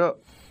even blowed up,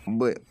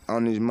 but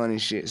on this money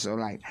shit. So,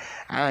 like,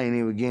 I ain't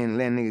even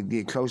letting niggas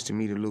get close to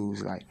me to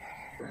lose. Like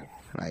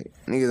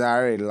niggas I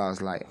already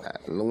lost. Like,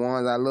 the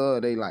ones I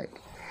love, they like,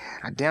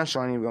 I damn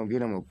sure ain't even gonna give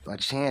them a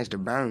chance to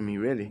burn me,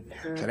 really.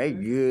 So they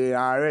good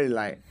already.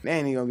 Like, they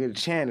ain't even gonna get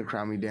a chance to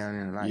cry me down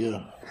there. Like,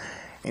 yeah.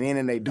 And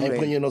then they do. Ain't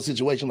putting you in no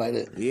situation like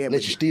that. Yeah,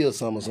 let you steal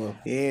some or something.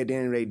 Yeah,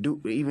 then they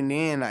do. Even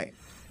then, like,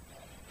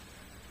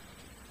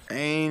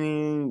 ain't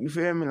even, you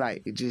feel me?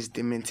 Like, it's just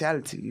the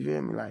mentality. You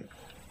feel me? Like,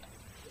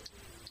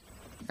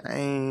 I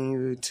ain't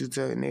even too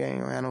tough. Nigga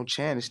ain't gonna have no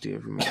chance to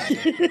steal from me.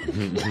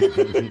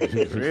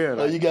 For real. Like,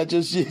 oh, you got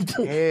your shit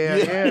too?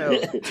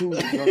 Yeah. Two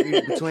gonna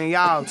be between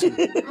y'all two.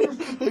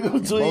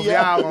 Both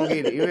y'all gonna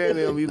get it. You feel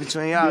me? It'll be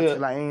between y'all two.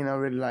 Like, ain't no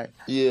really like.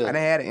 Yeah. I done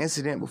had an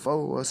incident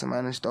before where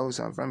somebody done stole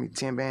something from me.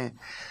 10 bands.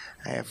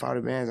 I had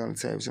 40 bands on the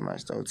table. Somebody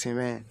stole 10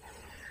 bands.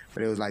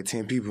 But it was like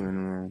 10 people in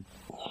the room.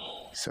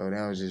 So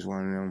that was just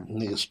one of them.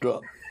 Niggas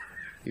struck.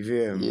 You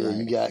feel me? Yeah,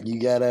 Like, you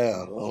got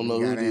out. I don't know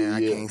who did. I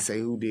can't say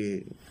who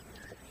did.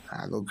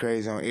 I go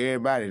crazy on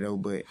everybody though,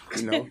 but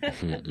you know,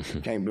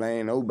 can't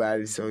blame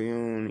nobody. So you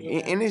know,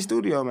 in the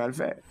studio, matter of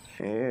fact,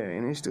 yeah,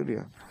 in the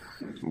studio.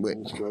 But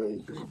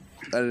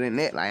other than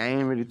that, like I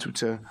ain't really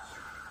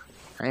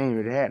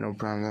had no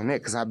problems on that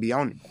because I be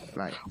on it.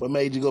 Like, what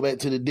made you go back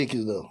to the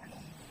Dickies though?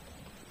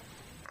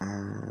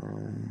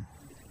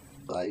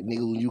 Like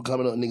niggas, when you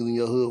coming up, niggas in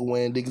your hood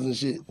wearing Dickies and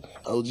shit,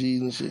 OGs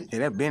and shit. Yeah,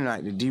 that been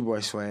like the D-boy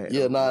swag.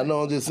 Yeah, nah,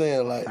 no, I'm just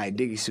saying like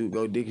Dickie suit,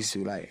 go Dickie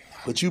suit, like.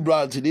 But you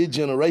brought it to this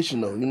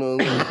generation though, you know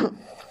what I mean?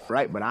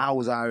 Right, but I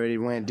was already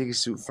wearing Dickie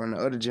suit from the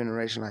other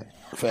generation. Like,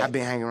 I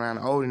been hanging around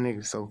the older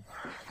niggas, so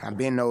I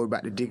been know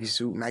about the Dickie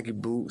suit, Nike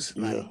boots,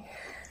 like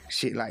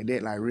shit like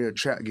that, like real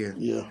trap gear.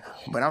 Yeah.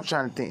 But I'm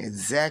trying to think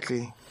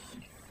exactly.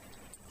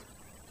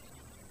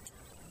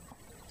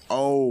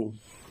 Oh,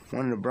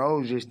 one of the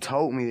bros just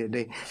told me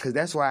that cause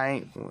that's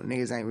why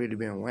niggas ain't really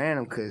been wearing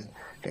them, cause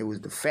they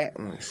was the fat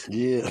ones.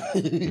 Yeah.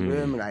 You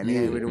feel me? Like, they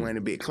ain't really wearing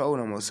the big clothes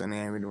no more, so they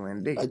ain't really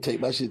wearing dick. I take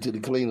my shit to the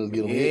cleaners,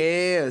 get them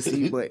Yeah,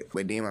 see, but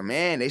then my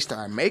man, they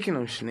started making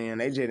them slim.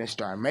 They just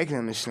started making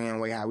them the slim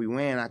way how we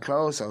wearing our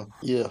clothes, so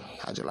yeah.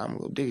 I just like, I'm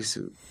gonna go Dickie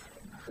suit.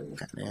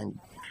 Goddamn.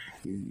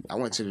 I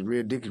went to the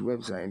Real Dickie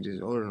website and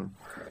just ordered them.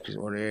 Just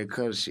ordered every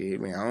color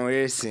shit, man. I don't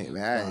every cent,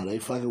 man. They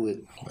fucking with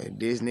it. But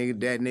this nigga,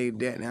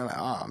 that. And I'm like,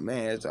 oh,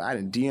 man. I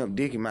done DM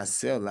Dickie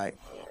myself, like,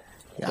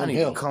 y'all need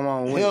to come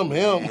on with him,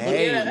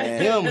 Hey,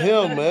 man.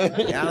 him,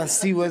 man. Y'all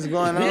see what's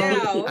going on?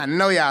 Yeah. I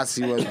know y'all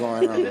see what's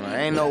going on, man.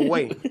 Ain't no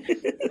way.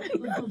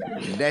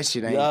 That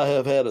shit ain't. Y'all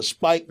have had a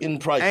spike in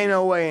price. Ain't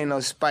no way, ain't no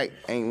spike,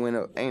 ain't went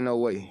up, ain't no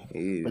way.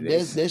 But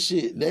that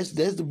shit, that's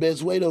the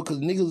best way though, cause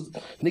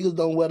niggas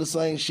don't wear the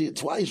same shit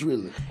twice,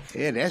 really.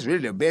 Yeah, that's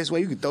really the best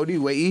way. You can throw these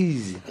away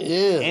easy.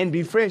 Yeah. And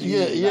be fresh.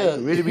 Like,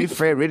 really be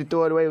fresh, really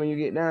throw it away when you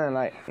get done,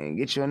 like, and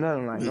get you another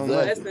one. Like, no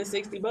less than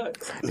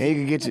 $60. Then you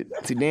can get you.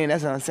 See, then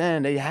that's what I'm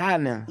saying. They high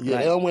now. Yeah,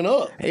 like, they done went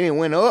up. They done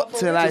went up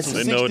to like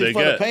they know what they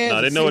got.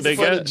 Pants, they know what they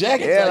got. The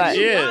jacket, yeah, like,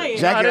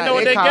 jacket, they know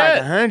what they got.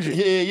 Like 100.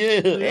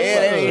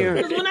 Yeah.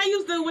 Because when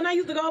I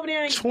used to go over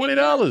there and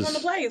 $20 on the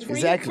place for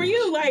exactly.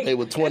 you, like they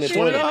were $20.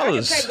 I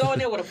could take going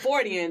there with a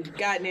 40 and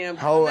goddamn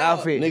whole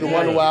outfit. Nigga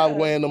wonder why I was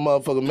wearing them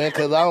motherfucker, man,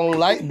 cause I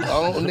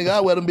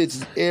wear them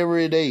bitches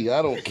every day.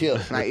 I don't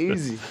care. Like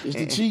easy. It's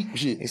the cheap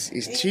shit.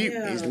 It's cheap.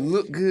 It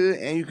look good,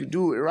 and you can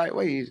do it the right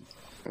way.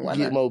 Why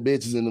Get not? more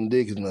bitches in them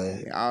Dickies,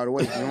 man. Yeah, all the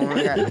way.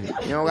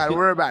 You don't got to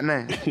worry about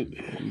nothing.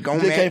 You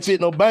can't fit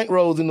no bank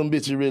rolls in them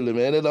bitches, really,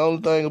 man. That's the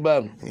only thing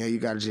about them. Yeah, you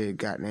got to just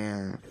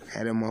goddamn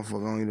have that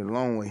motherfucker on you the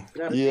long way.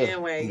 Yeah.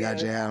 You got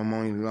to have them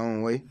on you the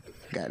long way.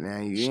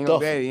 Goddamn, you ain't Stuff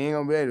gonna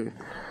be able to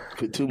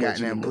put too much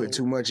in them. Put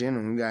too much in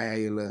them. You got to have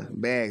your little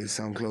bag or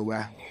something close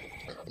by.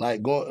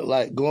 Like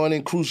going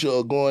in Crucial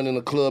or going in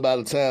a club out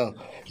of town,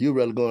 you'd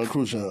rather go in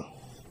Crucial.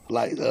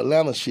 Like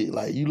Atlanta shit,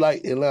 like you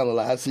like Atlanta,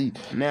 like I see.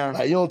 Now,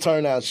 like you don't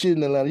turn out shit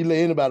in Atlanta. You let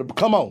anybody.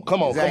 Come on.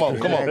 Exactly.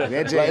 Like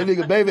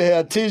nigga, baby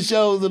had 10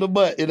 shows in the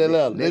butt in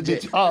Atlanta. That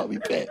just be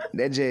packed.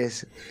 That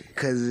just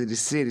cause of the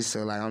city,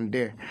 so like I'm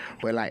there.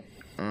 But like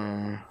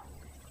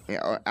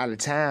out of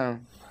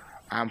town,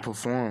 I'm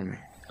performing.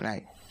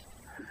 Like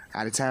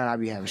out of town, I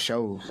be having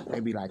shows.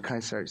 They be like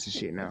concerts and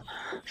shit now.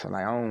 So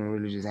like I don't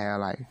really just have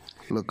like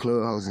little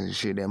club hosts and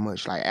shit that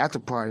much. Like after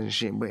parties and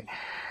shit, but.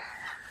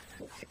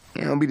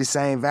 It don't be the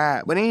same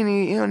vibe. But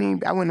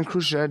I went to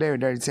Crucial the other day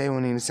with Dirty Tay,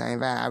 wasn't even the same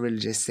vibe. I really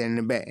just sat in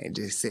the back and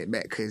just sit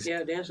back because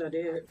yeah, damn sure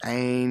did. I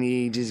ain't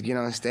even just get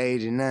on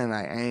stage and nothing.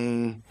 Like, I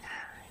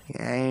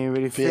ain't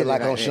really feel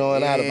like I'm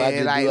showing out if I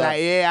just do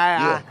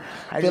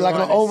I feel like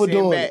I'm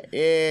overdoing it.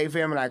 Yeah, you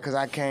feel me? Like, because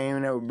I came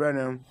in there with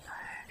brother.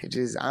 It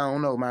just, I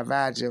don't know, my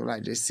vibe just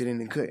like just sit in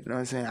the cut, you know what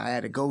I'm saying? I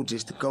had to go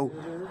just to go.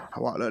 I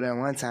walked up there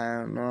one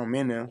time, you know, I'm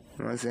in there, you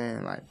know what I'm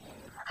saying? Like,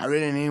 I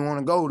really didn't even want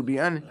to go, to be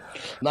honest.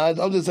 Nah,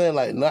 I'm just saying,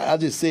 like, I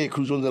just said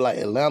Crucial was like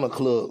Atlanta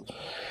club.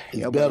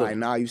 It's but better. like,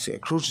 nah, you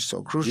said Crucial,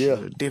 so Crucial is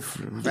a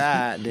different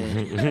vibe than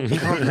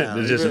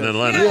It's just an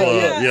Atlanta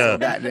club,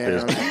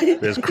 yeah.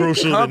 There's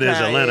Crucial and there's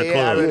Atlanta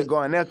club. I really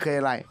go in there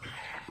because, like,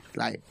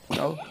 you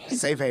know,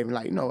 Safe Haven,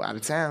 like, you know, out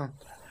of town,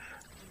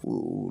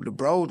 the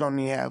bros don't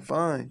even have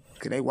fun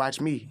because they watch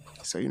me.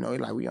 So, you know,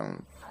 like, we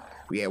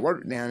at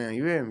work down there,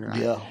 you hear me?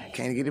 Like,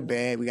 can't get it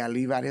bad. We got to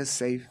leave out here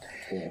safe.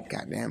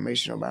 Goddamn, make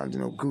sure nobody do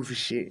no goofy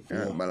shit.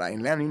 But like in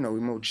Atlanta, you know, we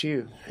more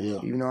chill. Yeah.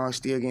 Even though I'm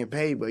still getting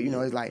paid, but you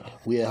know, it's like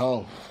we at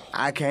home.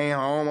 I came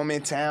home, I'm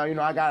in town, you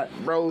know, I got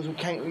bros who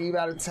can't leave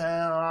out of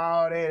town,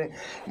 all that.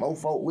 More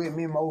folk with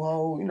me, more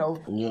hoes, you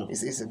know. Yeah.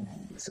 It's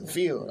a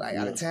feel. Like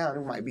out of town,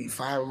 it might be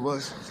 5 of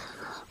us.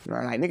 You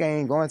know, like nigga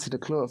ain't going to the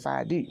club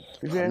 5 deep.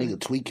 You feel me? Nigga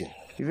tweaking.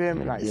 You feel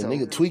me? Like, yeah, so,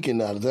 nigga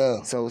tweaking out of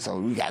town. So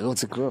we gotta go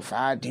to the club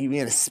 5 deep. We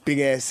in a big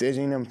ass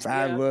session, them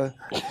 5 of us.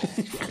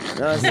 You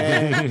know what I'm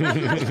saying?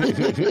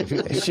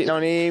 That shit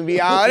don't even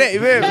be all that, you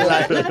feel me?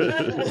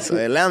 Like, so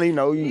Atlanta, you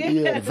know,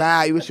 you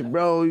vibe with your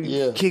bro,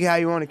 you kick how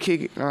you wanna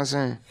kick it, you know what I'm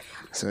saying?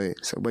 So,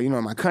 but you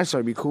know, my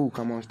concert be cool.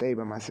 Come on stage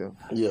by myself.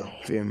 Yeah.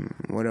 Feel me?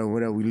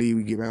 Whatever we leave,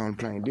 we get back on the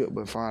plane, dip.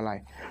 But if I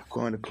like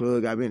going to the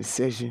club, I been in the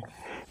session,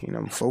 you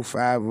know, 4,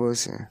 5 of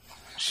us and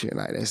shit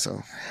like that.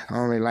 So I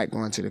don't really like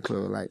going to the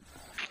club like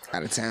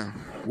out of town.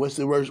 What's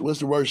the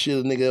worst shit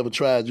a nigga ever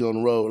tried you on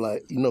the road?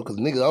 Like, you know, cause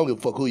niggas, I don't give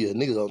a fuck who you are.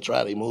 Niggas don't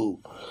try they move.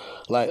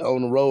 Like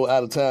on the road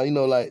out of town, you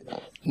know, like,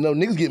 you know,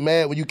 niggas get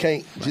mad when you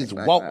can't just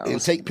walk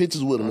and take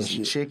pictures with them and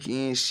shit. Check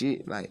in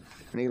shit, like,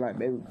 nigga like,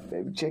 baby,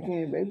 check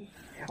in, baby.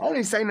 I don't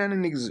even say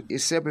nothing to niggas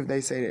except if they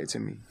say that to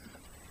me.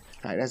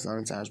 Like, that's the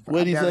only time.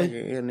 What'd he say?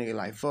 A nigga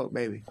like, fuck,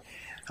 baby.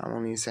 I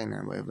don't even say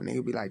nothing, but if a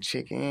nigga be like,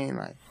 check in,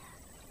 like,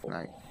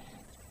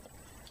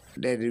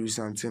 that do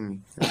something to me.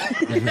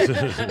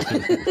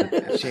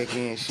 Check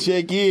in shit.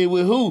 Check in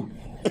with who?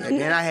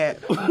 And then I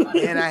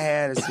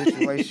had a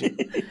situation.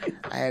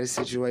 I had a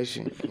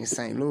situation in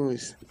St.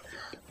 Louis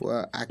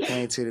where I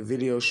came to the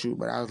video shoot,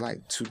 but I was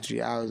like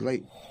 2-3 hours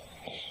late.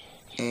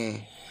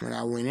 And when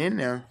I went in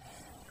there,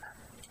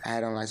 I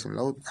had on like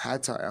some high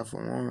top Alpha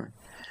 1. And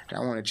I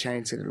want to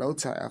change to the low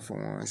top Alpha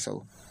 1.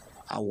 So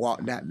I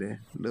walked out the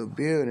little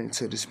building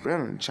to the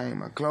Sprinter and changed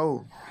my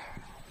clothes.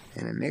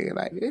 And the nigga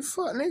like, this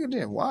fuck nigga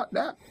just walked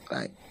out.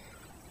 Like,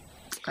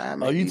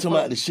 oh, you talking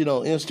about the shit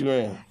on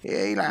Instagram?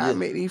 Yeah, he like, I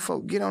made these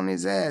folk get on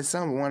his ass.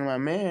 Some one of my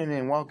men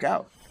and walk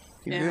out.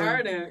 You and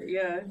heard him,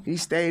 yeah. He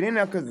stayed in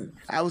there because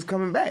I was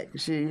coming back.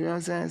 Shit, you know what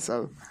I'm saying?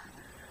 So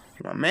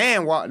my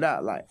man walked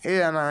out like,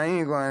 hell no, I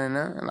ain't going in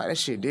there. I'm like, that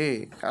shit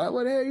dead. I like,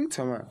 what the hell you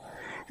talking about?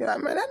 He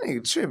like, man, that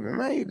nigga tripping,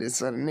 man. He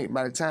this other nigga,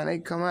 by the time they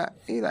come out,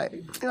 he like,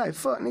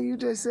 fuck nigga, you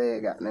just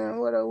said, goddamn,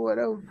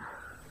 whatever.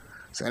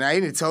 So now he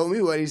done told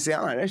me what he said.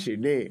 I'm like, that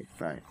shit dead.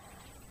 Like,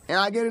 and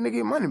I gave the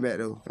nigga money back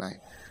though. Like,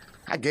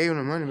 I gave him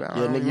the money back.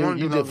 Yeah, nigga,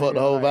 you just fucked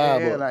the whole vibe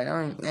yeah, up. like,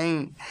 I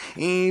ain't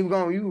even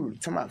gonna, you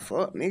talking about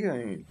fuck,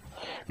 nigga.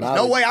 There's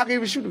no way I can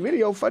even shoot a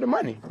video for the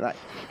money. Like,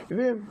 you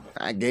feel me?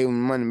 I gave him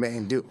the money back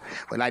and do.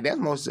 But like, that's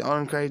most of the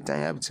only crazy thing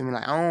happened to me.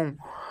 Like, I don't,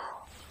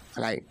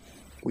 like,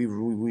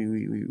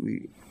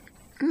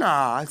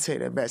 nah, I take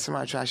that back.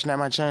 Somebody tried to snap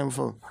my chain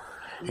before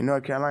in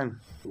North Carolina.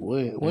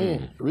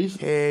 When?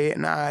 Recently?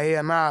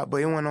 Yeah, nah. But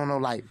it wasn't on no,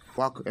 like,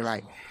 walk,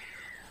 like,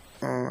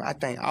 I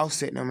think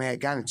Offset and them had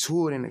gotten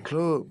toured in the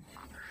club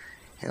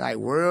and, like,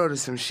 World or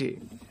some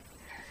shit.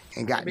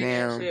 And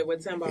goddamn, it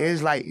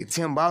was like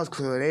Tim Boss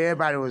Club.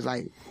 Everybody was,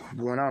 like,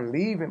 going on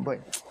leaving,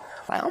 but,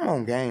 like, I'm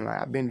on game. Like,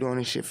 I've been doing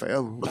this shit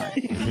forever. Like,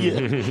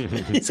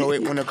 so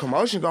when the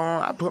commotion go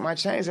on, I put my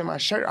chains in my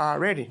shirt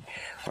already.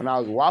 When I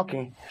was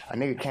walking, a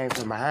nigga came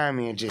from behind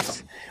me and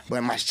just,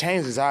 but my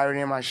chains was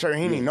already in my shirt.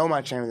 He didn't even know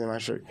my chains was in my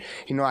shirt.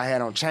 He know I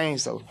had on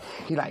chains, so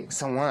he like,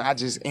 I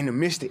just, in the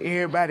midst of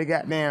everybody,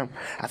 goddamn,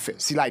 I feel,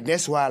 see, like,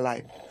 that's why,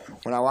 like,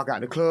 when I walk out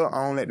the club,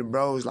 I don't let the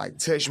bros, like,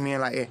 touch me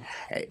and, like,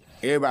 hey,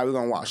 everybody, we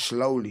gonna walk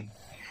slowly,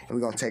 and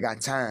we gonna take our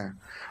time.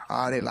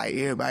 All that, like,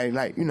 everybody,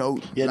 like, you know.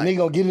 Yeah, like, nigga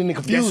gonna get in the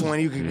confusion. That's when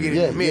you can get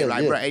in the middle.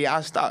 Like, bro, hey,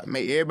 y'all stop.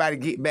 Make everybody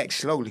get back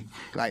slowly.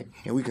 Like,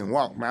 and we can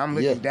walk, man. I'm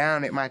looking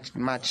down at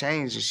my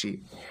chains and shit.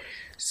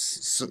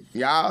 So,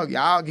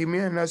 y'all give me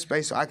enough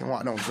space so I can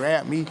walk. Don't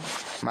grab me.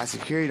 My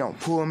security don't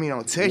pull me,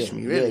 don't touch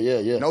me,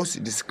 really. Yeah. No,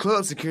 this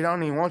club security, I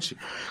don't even want you.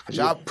 Because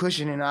y'all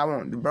pushing and I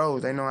want the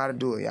bros, they know how to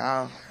do it.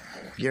 Y'all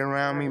get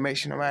around me, make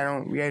sure nobody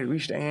don't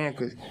reach their hand,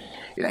 because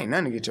it ain't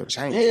nothing to get your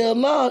chain. Hell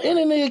no,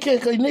 any nigga can't,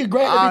 because nigga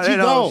grab it, you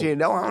gone.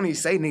 Shit, I don't even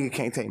say nigga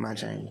can't take my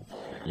chain.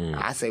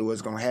 I say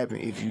what's gonna happen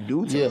if you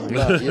do. Yeah,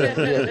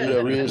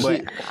 real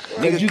shit.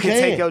 Niggas you can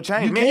take your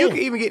chain. You can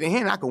even get the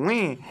hint. I can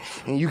win,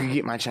 and you can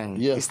get my chain.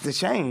 Yeah, it's the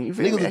chain. You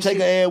niggas will take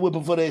an ass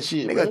whipping for that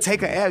shit. Nigga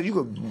take an ass.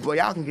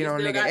 Y'all can get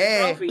on nigga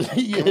ass. When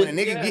a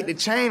nigga get the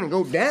chain and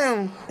go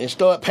down and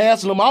start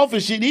passing them off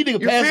and shit, these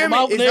niggas pass them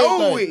off and it's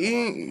everything. Over with.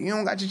 You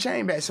don't got your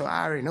chain back, so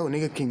I already know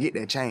nigga can get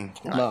that chain.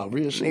 Nah,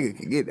 real shit. Nigga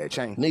can get that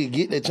chain. Nigga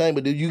get that chain,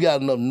 but you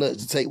got enough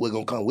nuts to take what's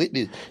gonna come with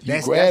this.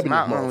 That's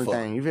my only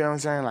thing. You feel what I'm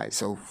saying? Like,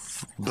 so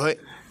we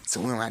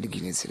don't have to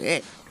get into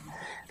that.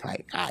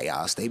 Like, all right,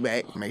 y'all stay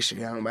back. Make sure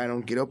nobody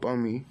don't get up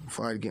on me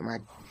before I get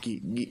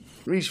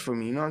reach for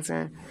me. You know what I'm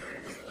saying?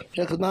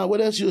 Yeah, cause now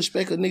what else you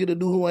expect a nigga to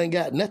do who ain't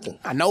got nothing?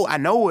 I know what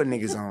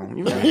niggas on.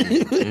 You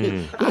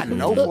know? I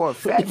know for a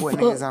fact what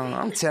niggas on.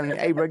 I'm telling you,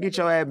 hey bro, get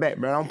your ass back,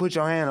 bro. Don't put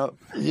your hand up.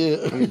 Yeah.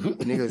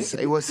 Niggas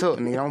say what's up,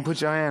 nigga. Don't put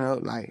your hand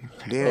up. Like,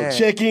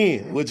 check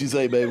in. What you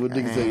say, baby? What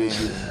niggas say this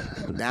shit?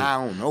 Nah,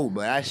 I don't know,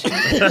 but I shit.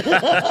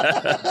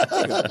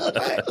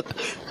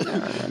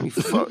 Me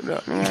fucked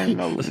up, man.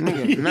 No,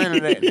 nigga, none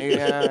of that,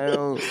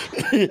 nigga.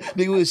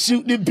 Nigga was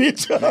shooting the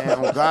bitch up. Man,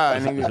 oh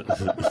God,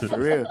 nigga, for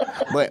real.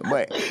 But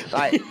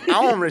like, I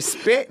don't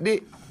respect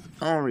it,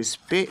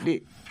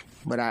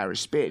 but I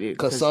respect it.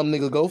 Cause some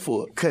nigga go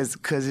for it. Cause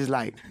it's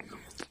like,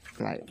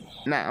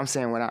 nah, I'm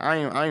saying what I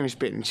ain't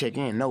respecting check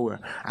in nowhere.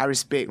 I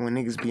respect when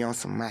niggas be on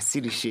some my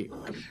city shit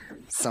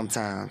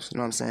sometimes. You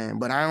know what I'm saying?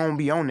 But I don't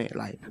be on it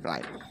like.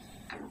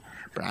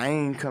 But I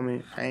ain't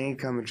coming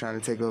trying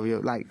to take over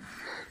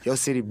your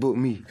city booked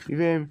me. You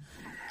feel me?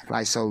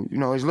 Like, so, you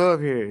know, it's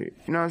love here. You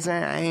know what I'm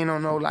saying? I ain't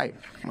on no, like,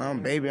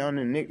 mom, baby, on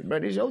the nigga.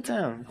 But it's your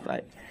town.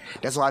 Like,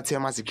 that's why I tell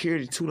my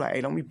security, too, like,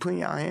 hey, don't be putting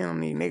y'all hand on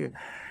these niggas.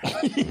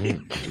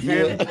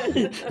 Yeah.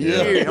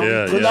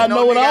 Because I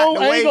know what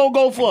I ain't gonna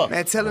go for.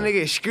 Man, tell a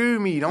nigga, screw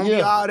me. Don't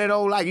be all that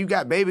old, like, you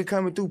got baby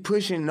coming through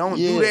pushing. Don't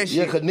do that shit.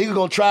 Yeah, because nigga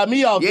gonna try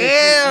me off.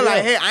 Yeah,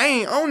 like, hey, I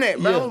ain't on that,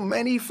 bro.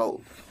 Man, these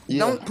folk.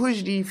 Don't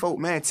push these folk,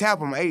 man. Tap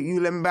them. Hey, you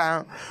let me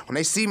by. When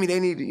they see me, they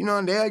need to, you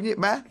know, they'll get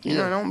by. You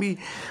know, don't be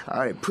all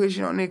right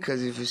pushing on it,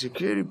 because if the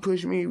security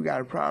push me, we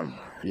got a problem.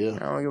 Yeah. I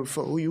don't give a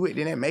fuck who you with.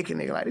 Then they make a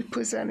nigga like, this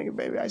pussy that nigga,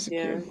 baby. I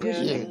security push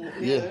nigga.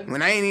 Yeah.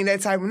 When I ain't even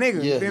that type of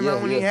nigga. You feel me? I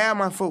wouldn't even have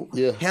my folk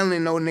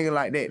handling no nigga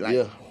like that.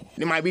 Like,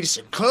 they might be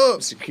the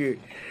club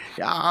security.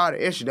 Y'all all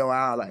the extra though.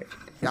 I like,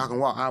 y'all can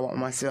walk. I walk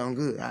myself. I'm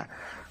good.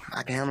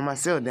 I can handle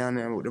myself down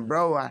there with the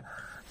bro.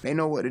 They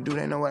know what to do.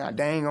 They know what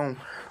they ain't gonna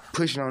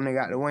pushing on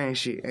nigga out the way and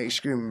shit. Hey,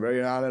 screaming,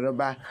 bro. All that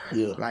about.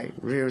 Like,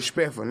 real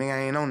respectful. Nigga,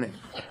 I ain't on that.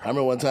 I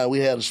remember one time we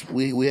had shit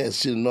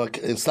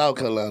in South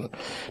Carolina.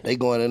 They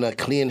going in there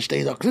clearing the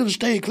stage. Clear the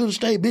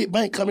stage, Big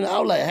Bank coming out. I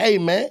was like, hey,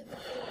 man.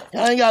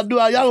 Y'all ain't got to do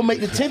all. Y'all gonna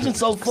make the tension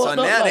so fucked up.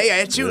 So now like, they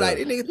at you like,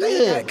 this nigga think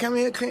you gotta come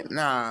here clean.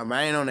 Nah, but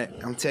I ain't on that.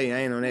 I'm telling you, I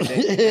ain't on that.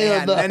 That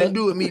ain't got nothing to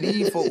do with me.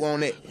 These folk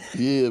on that.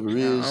 Yeah, but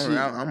real shit.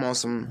 I'm on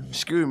some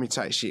screw me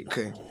type shit,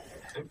 cause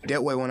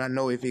that way when I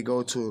know if it go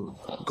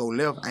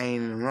left, I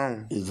ain't in the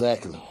wrong.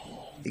 Exactly.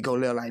 It go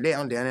left like that,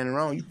 I'm down in the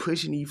wrong. You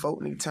pushing these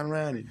folk, nigga turn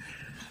around and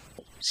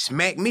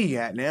smack me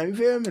out there, you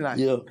feel me? Like,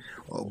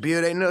 or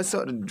build they nuts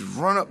up to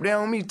run up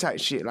down on me type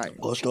shit. Like,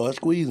 or start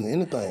squeezing,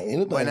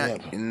 anything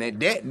happen. And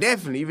that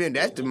definitely, even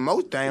that's the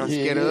most thing I'm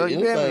scared of, you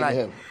feel me?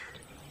 Like,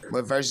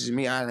 but versus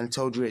me, I done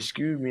told you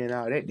excuse me and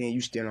all that, then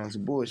you still on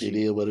some bullshit. It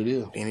is what it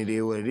is. Then it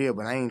is what it is,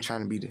 but I ain't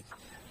trying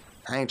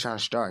to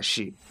start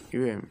shit.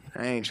 You hear me?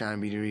 I ain't trying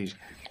to be the reason.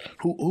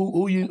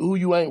 Who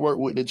you ain't work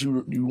with that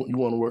you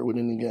want to work with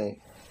in the game?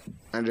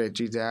 Andre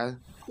 3000.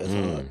 That's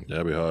hard.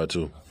 That'd be hard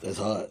too. That's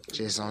hard.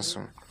 Just on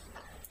some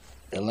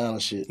Atlanta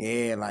shit.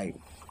 Yeah, like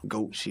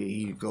GOAT shit.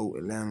 He GOAT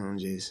Atlanta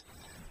just.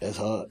 That's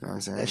hard. You know what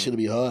I'm saying? That shit'll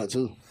be hard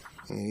too.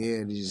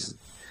 Yeah,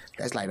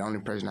 that's like the only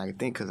person I can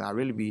think, because I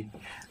really be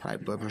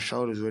like bumping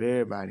shoulders with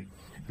everybody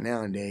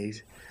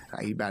nowadays.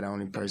 Like, he about the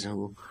only person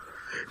who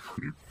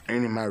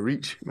ain't in my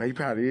reach. Man, he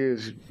probably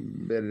is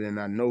better than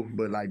I know,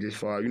 but like, just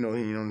far, you know,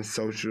 he ain't on the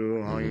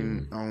social. I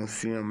don't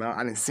see him out.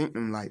 I done seen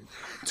him like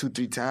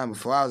 2-3 times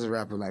before I was a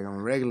rapper, like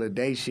on regular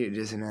day shit,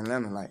 just in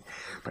Atlanta, like.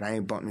 But I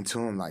ain't bumped into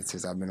him like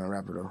since I've been a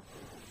rapper though.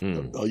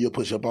 Oh, you'll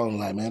push up on him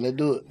like, man, let's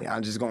do it. Yeah,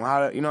 I'm just gonna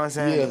holler, you know what I'm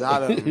saying? Yeah. Just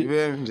holler, you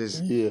feel me?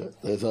 Just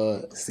that's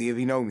hard. See if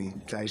he know me,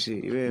 type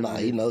shit. You feel me? Nah,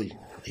 he know you.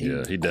 He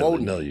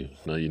definitely know you.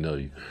 No, you know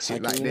you.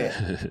 Shit like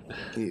that.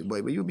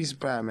 But you'll be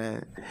surprised,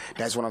 man.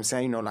 That's what I'm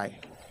saying. You know,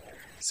 like,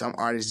 some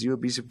artists, you'll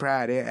be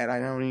surprised. They act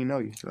like they don't even know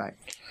you. Like,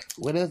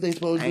 what else they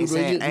supposed to do, bro?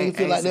 You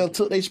feel like they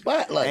took their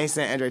spotlight. I ain't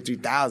saying Andre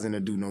 3000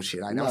 to do no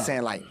shit like that. Nah. I'm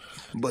saying, like,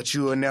 but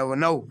you'll never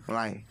know.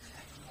 Like,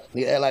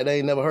 they act like they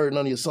ain't never heard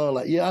none of your song.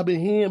 Like, yeah, I've been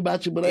hearing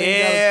about you, but I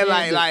ain't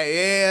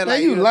yeah,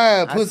 like you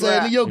lying, pussy.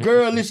 Your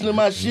girl listen to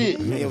my shit.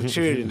 Your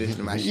children listen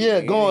to my shit.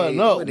 Yeah, going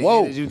up. What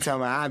Whoa. you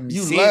talking about? I be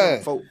You seeing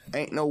lying. folk.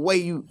 Ain't no way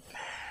you,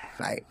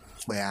 like,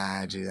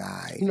 but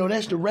You know,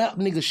 that's the rap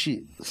nigga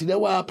shit. See, that's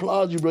why I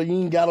applaud you, bro. You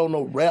ain't got on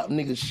no rap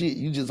nigga shit.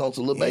 You just on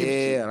some little baby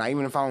shit. Yeah, like,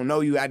 even if I don't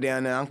know you out there,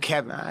 I'm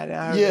capping.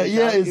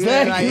 Yeah,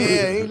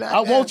 exactly.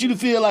 I want you to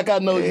feel like I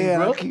know you,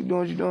 bro. Like, keep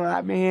doing what you doing.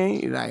 I been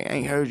hearing, like, I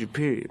ain't heard you,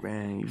 period,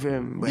 man. You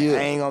feel me? But I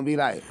ain't gonna be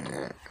like,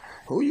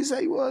 who you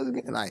say you was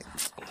again? Like,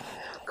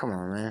 come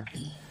on, man.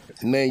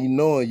 Now you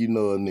know a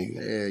nigga.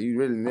 Yeah, you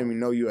really let me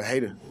know you a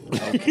hater.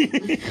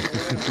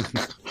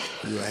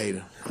 You a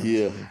hater.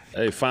 Yeah.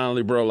 Hey,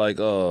 finally, bro, like,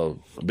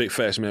 Big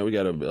Facts, man, we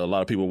got a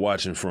lot of people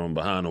watching from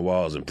behind the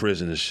walls in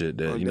prison and shit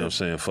that, you know what I'm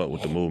saying, fuck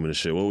with the movement and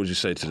shit. What would you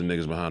say to the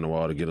niggas behind the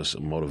wall to get us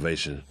some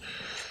motivation?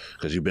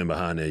 Because you've been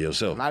behind there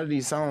yourself. A lot of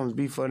these songs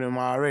be for them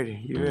already.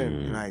 You feel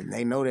me? Like,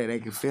 they know that they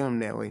can feel them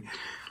that way.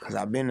 Because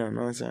I've been there, you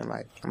know what I'm saying?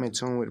 Like, I'm in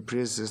tune with the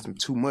prison system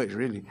too much,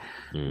 really.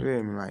 You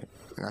feel me? Like,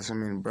 I got so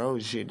many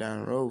bros shit down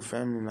the road,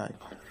 family, like,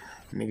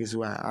 niggas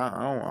who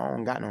I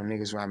don't got no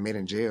niggas who I met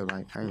in jail.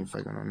 Like, I ain't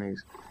fucking no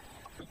niggas.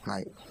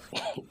 Like,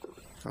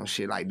 no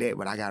shit like that,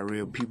 but I got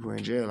real people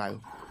in jail, like,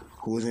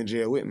 who was in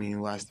jail with me,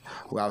 who I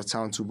was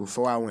talking to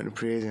before I went to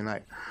prison,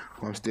 like,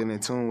 who I'm still in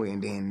tune with.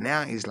 And then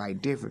now it's,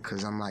 like, different,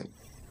 because I'm, like,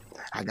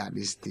 I got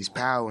this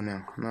power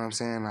now, you know what I'm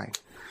saying? Like,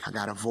 I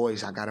got a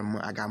voice, I got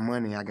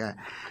money, I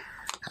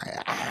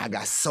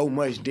got so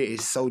much,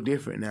 it's so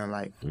different now,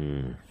 like,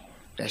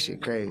 that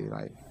shit crazy,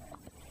 like,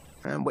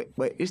 man,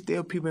 but it's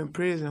still people in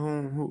prison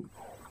who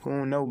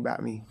don't know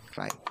about me,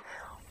 like,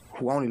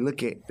 who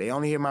they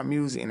only hear my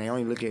music and they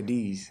only look at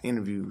these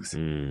interviews.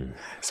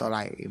 So,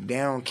 like, if they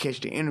don't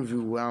catch the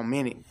interview where I'm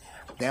in it,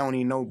 they don't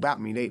even know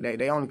about me.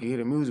 They only can hear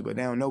the music, but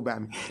they don't know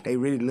about me. They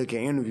really look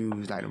at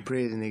interviews, like, them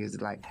prison niggas,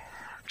 like,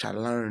 try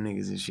to learn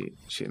niggas and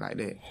shit like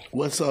that.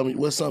 What's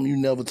something you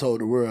never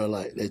told the world,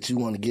 like, that you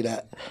want to get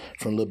out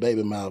from Lil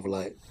Baby mouth,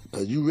 like,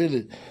 because you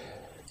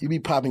You be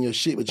popping your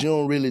shit, but you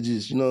don't really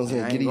just, you know what I'm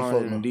saying, I get ain't these going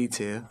folk. into know.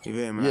 detail. You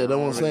feel me? Yeah, I that's what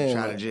don't I'm saying.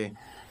 Try like-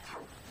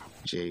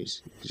 to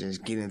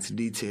just get into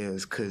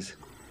details, cause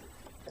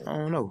I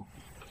don't know.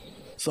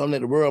 Something that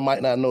the world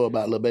might not know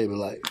about Lil Baby,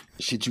 like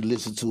shit you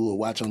listen to or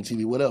watch on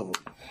TV, whatever.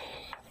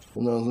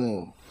 You know what I'm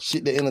saying?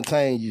 Shit that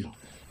entertain you.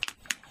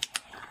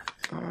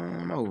 I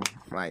don't know.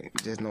 Like,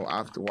 just no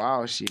off the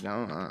wall shit.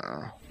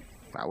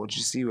 Like, what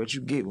you see, what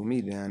you get with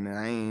me down there.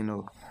 I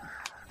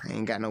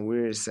ain't got no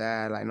weird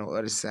side, like no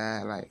other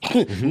side, like.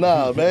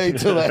 Nah, man, ain't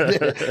talking about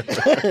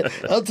that.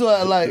 I'm talking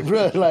about, like,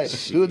 bro, like,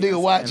 do a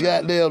nigga watch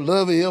goddamn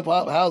Love and Hip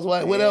Hop,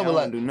 Housewife, whatever, I don't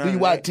like, do do none you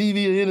of watch that.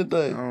 TV or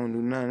anything? I don't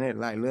do none of that.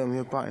 Like, Love and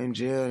Hip Hop in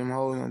jail, them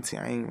hoes on TV.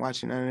 I ain't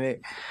watching none of that.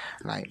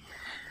 Like,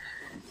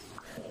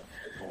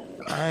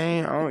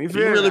 I don't, you He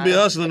feel me? really be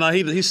hustling. Like,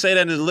 he say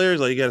that in his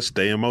lyrics, like, you gotta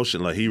stay in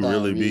motion. Like, he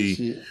really be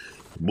shit.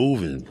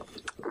 moving.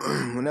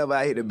 Whenever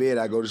I hit the bed,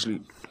 I go to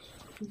sleep.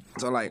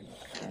 So, like,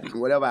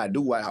 whatever I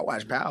do, I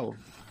watch Power.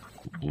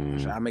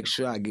 So I make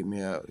sure I get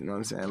me a, you know what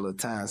I'm saying, a little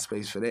time,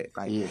 space for that.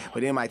 Like,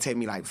 but it might take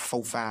me like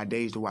 4-5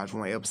 days to watch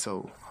one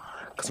episode.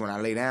 Cause when I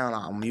lay down,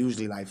 I'm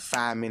usually like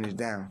 5 minutes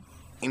down.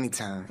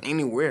 Anytime,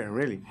 anywhere,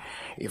 really.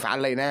 If I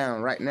lay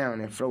down right now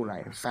and then flow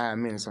like 5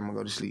 minutes, I'm gonna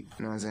go to sleep.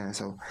 You know what I'm saying?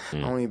 So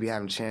I don't even be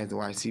having a chance to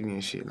watch TV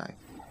and shit. Like,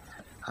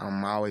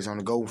 I'm always on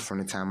the go from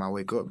the time I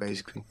wake up,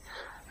 basically.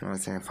 You know what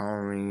I'm saying?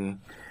 Phone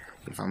ringing.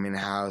 If I'm in the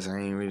house, I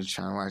ain't really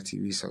trying to watch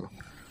TV. So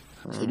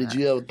Did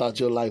you ever thought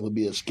your life would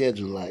be a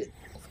schedule, like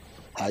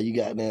how you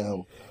got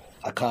down?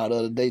 I called the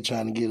other day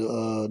trying to get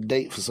a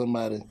date for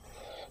somebody.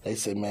 They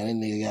said, man,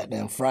 that nigga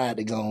goddamn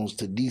Friday goes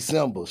to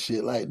December,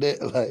 shit like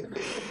that. Like,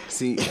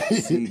 see,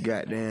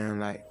 goddamn,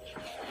 like,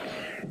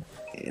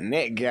 and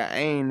that guy, I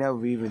ain't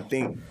never even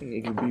think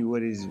it could be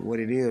what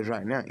it is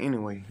right now.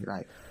 Anyway,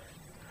 like,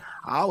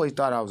 I always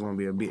thought I was gonna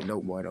be a big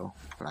dope boy though,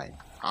 like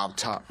off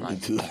top,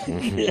 like, like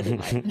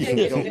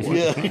big dope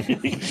boy,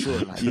 for sure,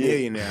 like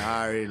millionaire.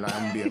 I already like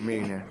I'm gonna be a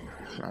millionaire.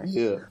 Like,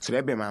 so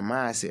that been my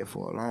mindset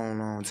for a long,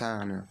 long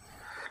time now.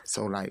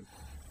 So like.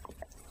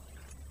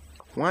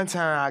 One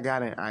time I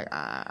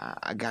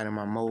got in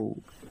my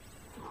mode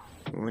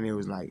when it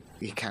was like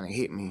it kind of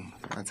hit me.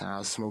 One time I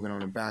was smoking on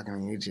the balcony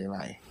and it just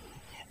like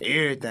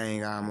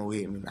everything almost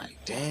hit me.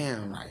 Like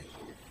damn, like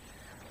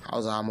I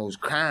was almost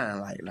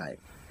crying. Like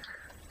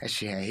that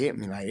shit had hit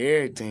me. Like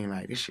everything.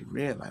 Like this shit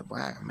real. Like boy,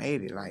 I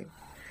made it. Like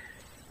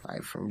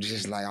from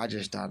just like I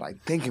just started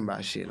like thinking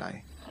about shit.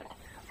 Like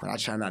when I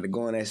try not to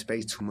go in that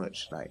space too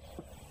much. Like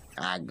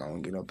I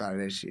gonna get up out of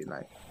that shit.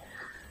 Like.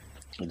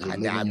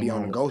 I be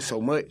on the go so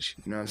much,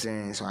 you know what I'm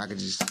saying? So I could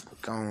just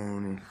go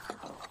on and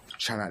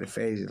try not to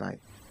phase it. Like,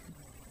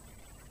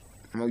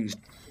 more you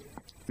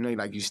know,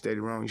 like you steady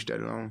wrong, you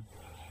steady wrong.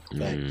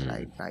 Like,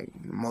 the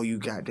more you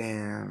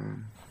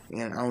goddamn,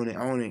 and own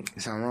it,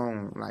 it's something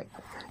wrong. Like,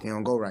 it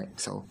don't go right.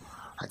 So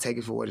I take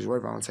it for what it's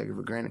worth. I don't take it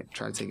for granted.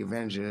 Try to take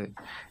advantage of it,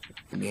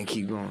 and then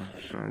keep going.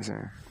 You know what I'm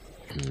saying?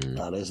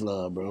 Nah, that's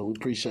love, bro. We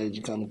appreciate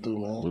you coming through,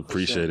 man. We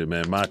appreciate it,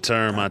 man. My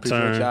turn.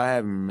 Appreciate y'all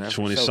having me, man.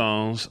 20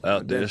 songs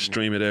out there.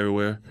 Stream it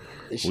everywhere.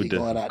 This shit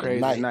going out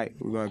tonight.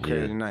 We're going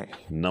crazy tonight.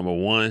 Number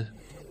one.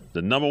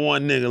 The number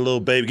one nigga, Lil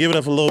Baby. Give it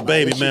up for Lil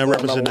Baby, man.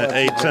 Representing that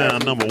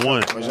A-Town, number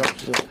one.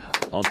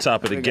 On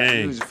top of the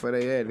game. Music for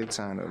their head,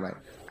 time though, like.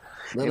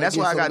 Let And that's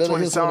her why I get got some-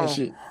 let her 20 hear some of that songs.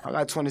 shit. I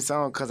got 20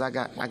 songs because I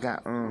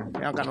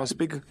don't got no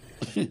speaker.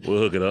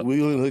 We'll hook it up.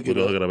 We'll hook it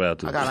up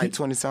after. I got like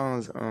 20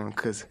 songs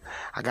because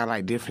I got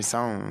like different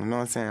songs. You know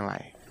what I'm saying?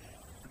 Like,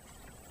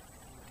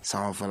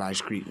 song for like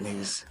street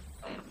niggas.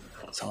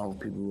 Song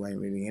for people who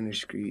ain't really in the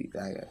street.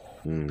 Like,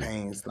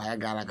 pains. Like, I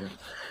got like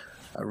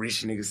a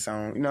rich nigga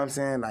song. You know what I'm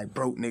saying? Like,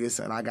 broke nigga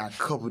song. I got a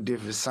couple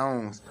different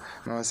songs.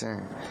 You know what I'm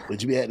saying?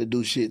 But you had to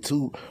do shit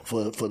too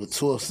for the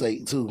tour's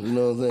sake too. You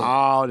know what I'm saying?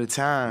 All the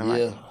time. Yeah.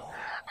 Like,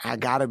 I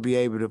gotta be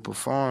able to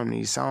perform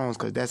these songs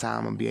because that's how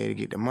I'm gonna be able to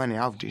get the money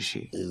off this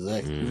shit.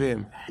 Exactly. You feel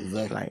me?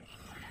 Exactly. Like,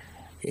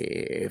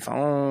 if I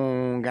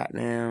don't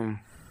goddamn,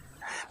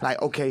 like,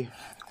 okay,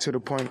 to the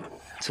point,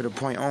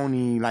 I don't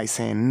even like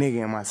saying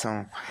nigga in my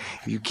song.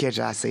 If you catch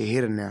it, I say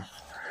hitter now.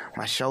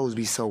 My shows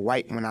be so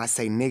white when I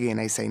say nigga and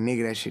they say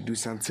nigga, that shit do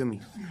something to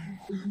me.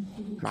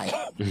 Like,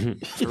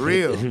 for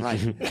real. Like,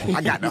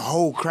 I got the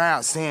whole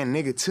crowd saying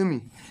nigga to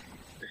me.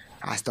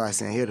 I start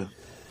saying hitter.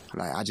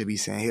 Like, I just be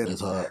saying hitter.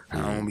 That's hard.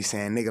 I don't be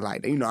saying nigga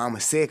like that. You know, I'm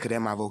a say it because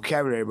that's my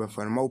vocabulary, but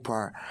for the most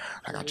part,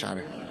 like, I try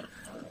to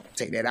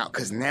take that out.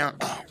 Because now,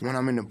 when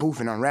I'm in the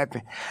booth and I'm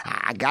rapping,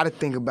 I got to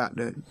think about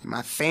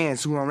my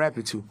fans who I'm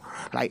rapping to.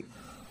 Like,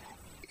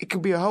 it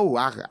could be a hoe.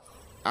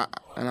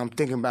 And I'm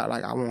thinking about,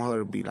 like, I want her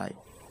to be like,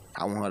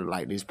 I want her to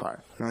like this part.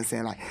 You know what I'm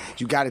saying? Like,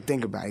 you got to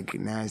think about it.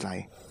 Now it's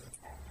like,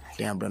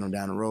 damn, bring them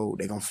down the road.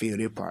 They going to feel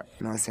this part.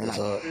 You know what I'm saying?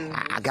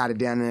 Like, I got it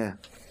down there.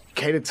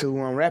 Cater to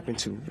who I'm rapping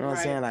to. You know what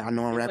I'm saying? Like, I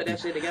know I'm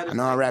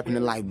rapping to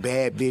like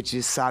bad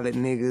bitches, solid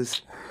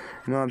niggas.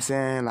 You know what I'm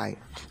saying? Like,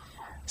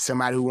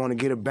 somebody who want to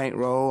get a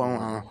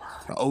bankroll.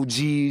 The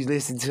OGs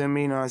listen to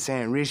me, you know what I'm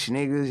saying? Rich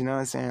niggas, you know what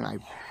I'm saying? Like,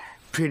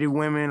 pretty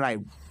women, like,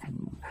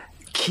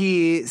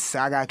 kids.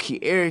 I got to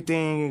keep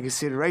everything in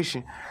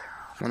consideration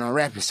when I'm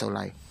rapping. So,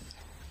 like,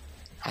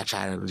 I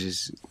try to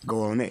just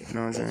go on it. You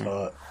know what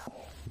I'm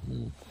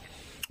saying?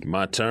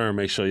 My turn.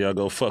 Make sure y'all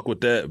go fuck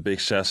with that. Big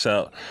shouts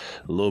out,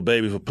 Lil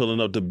Baby, for pulling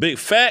up the big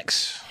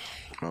facts.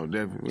 Oh,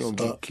 definitely. We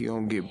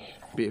don't get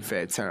Big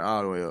Fat turn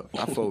all the way up.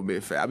 I fuck with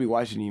Big Fat. I be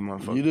watching these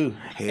motherfuckers. You do?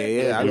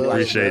 Yeah, I We be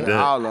appreciate watching that.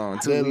 all on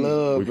too. That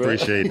love, We bro.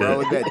 appreciate Bro, that.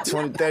 with that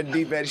 20, 30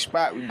 deep at the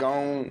spot, we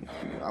gone.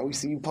 We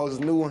see you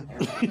post a new one.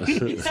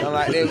 Something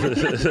like that. We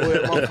pull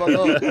that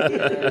motherfucker up.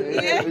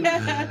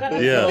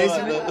 Yeah.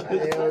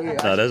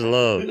 No, that's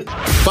love.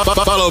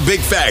 Follow Big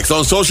Facts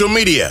on social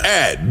media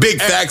at Big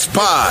Facts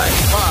Pod.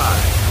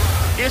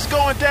 It's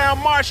going down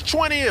March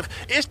 20th.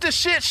 It's the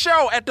shit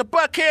show at the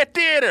Buckhead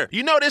Theater.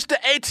 You know this the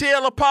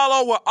ATL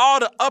Apollo where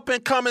all the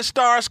up-and-coming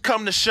stars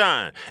come to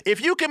shine.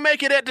 If you can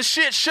make it at the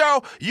shit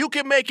show, you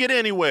can make it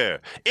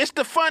anywhere. It's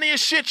the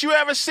funniest shit you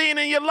ever seen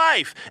in your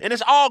life. And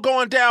it's all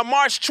going down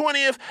March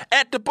 20th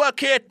at the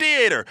Buckhead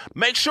Theater.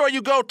 Make sure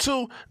you go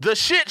to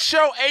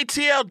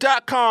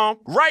theshitshow.atl.com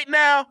right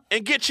now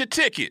and get your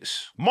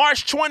tickets.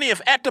 March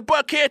 20th at the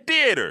Buckhead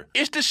Theater.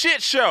 It's the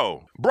shit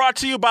show. Brought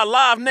to you by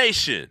Live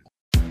Nation.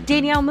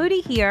 Danielle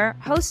Moody here,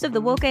 host of the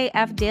Woke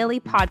AF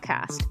Daily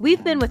podcast.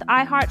 We've been with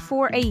iHeart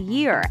for a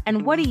year,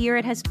 and what a year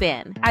it has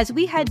been. As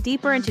we head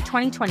deeper into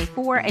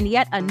 2024 and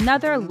yet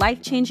another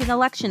life-changing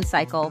election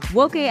cycle,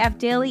 Woke AF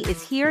Daily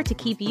is here to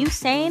keep you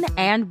sane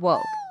and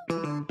woke.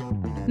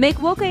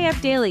 Make Woke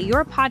AF Daily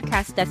your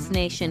podcast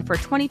destination for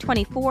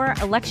 2024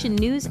 election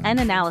news and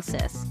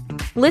analysis.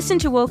 Listen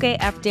to Woke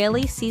AF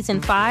Daily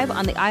Season 5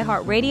 on the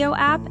iHeartRadio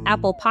app,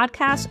 Apple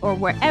Podcasts, or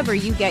wherever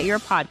you get your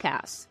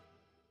podcasts.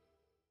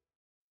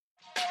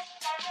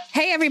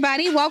 Hey,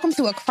 everybody. Welcome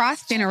to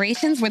Across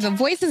Generations, where the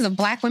voices of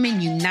Black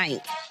women unite.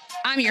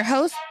 I'm your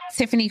host,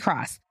 Tiffany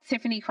Cross.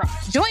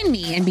 Join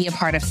me and be a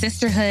part of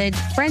sisterhood,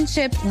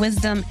 friendship,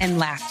 wisdom, and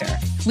laughter.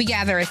 We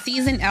gather a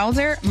seasoned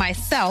elder,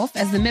 myself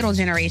as the middle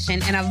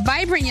generation, and a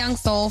vibrant young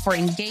soul for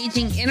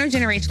engaging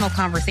intergenerational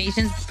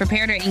conversations,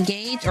 prepare to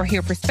engage or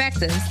hear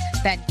perspectives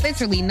that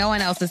literally no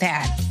one else has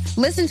had.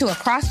 Listen to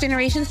Across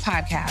Generations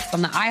podcast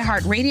on the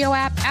iHeartRadio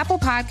app, Apple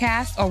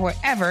Podcasts, or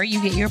wherever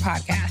you get your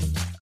podcasts.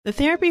 The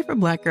Therapy for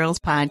Black Girls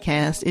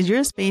podcast is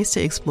your space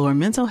to explore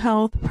mental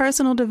health,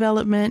 personal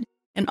development,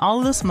 and all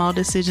of the small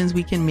decisions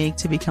we can make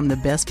to become the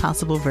best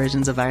possible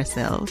versions of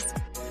ourselves.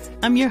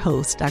 I'm your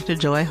host, Dr.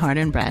 Joy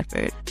Harden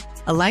Bradford,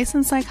 a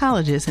licensed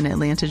psychologist in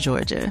Atlanta,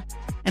 Georgia,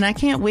 and I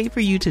can't wait for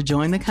you to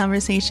join the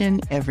conversation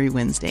every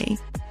Wednesday.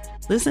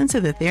 Listen to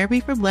the Therapy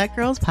for Black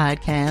Girls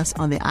podcast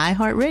on the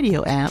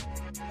iHeartRadio app,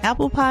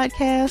 Apple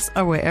Podcasts,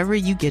 or wherever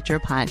you get your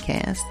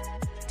podcasts.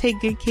 Take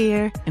good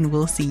care, and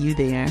we'll see you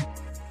there.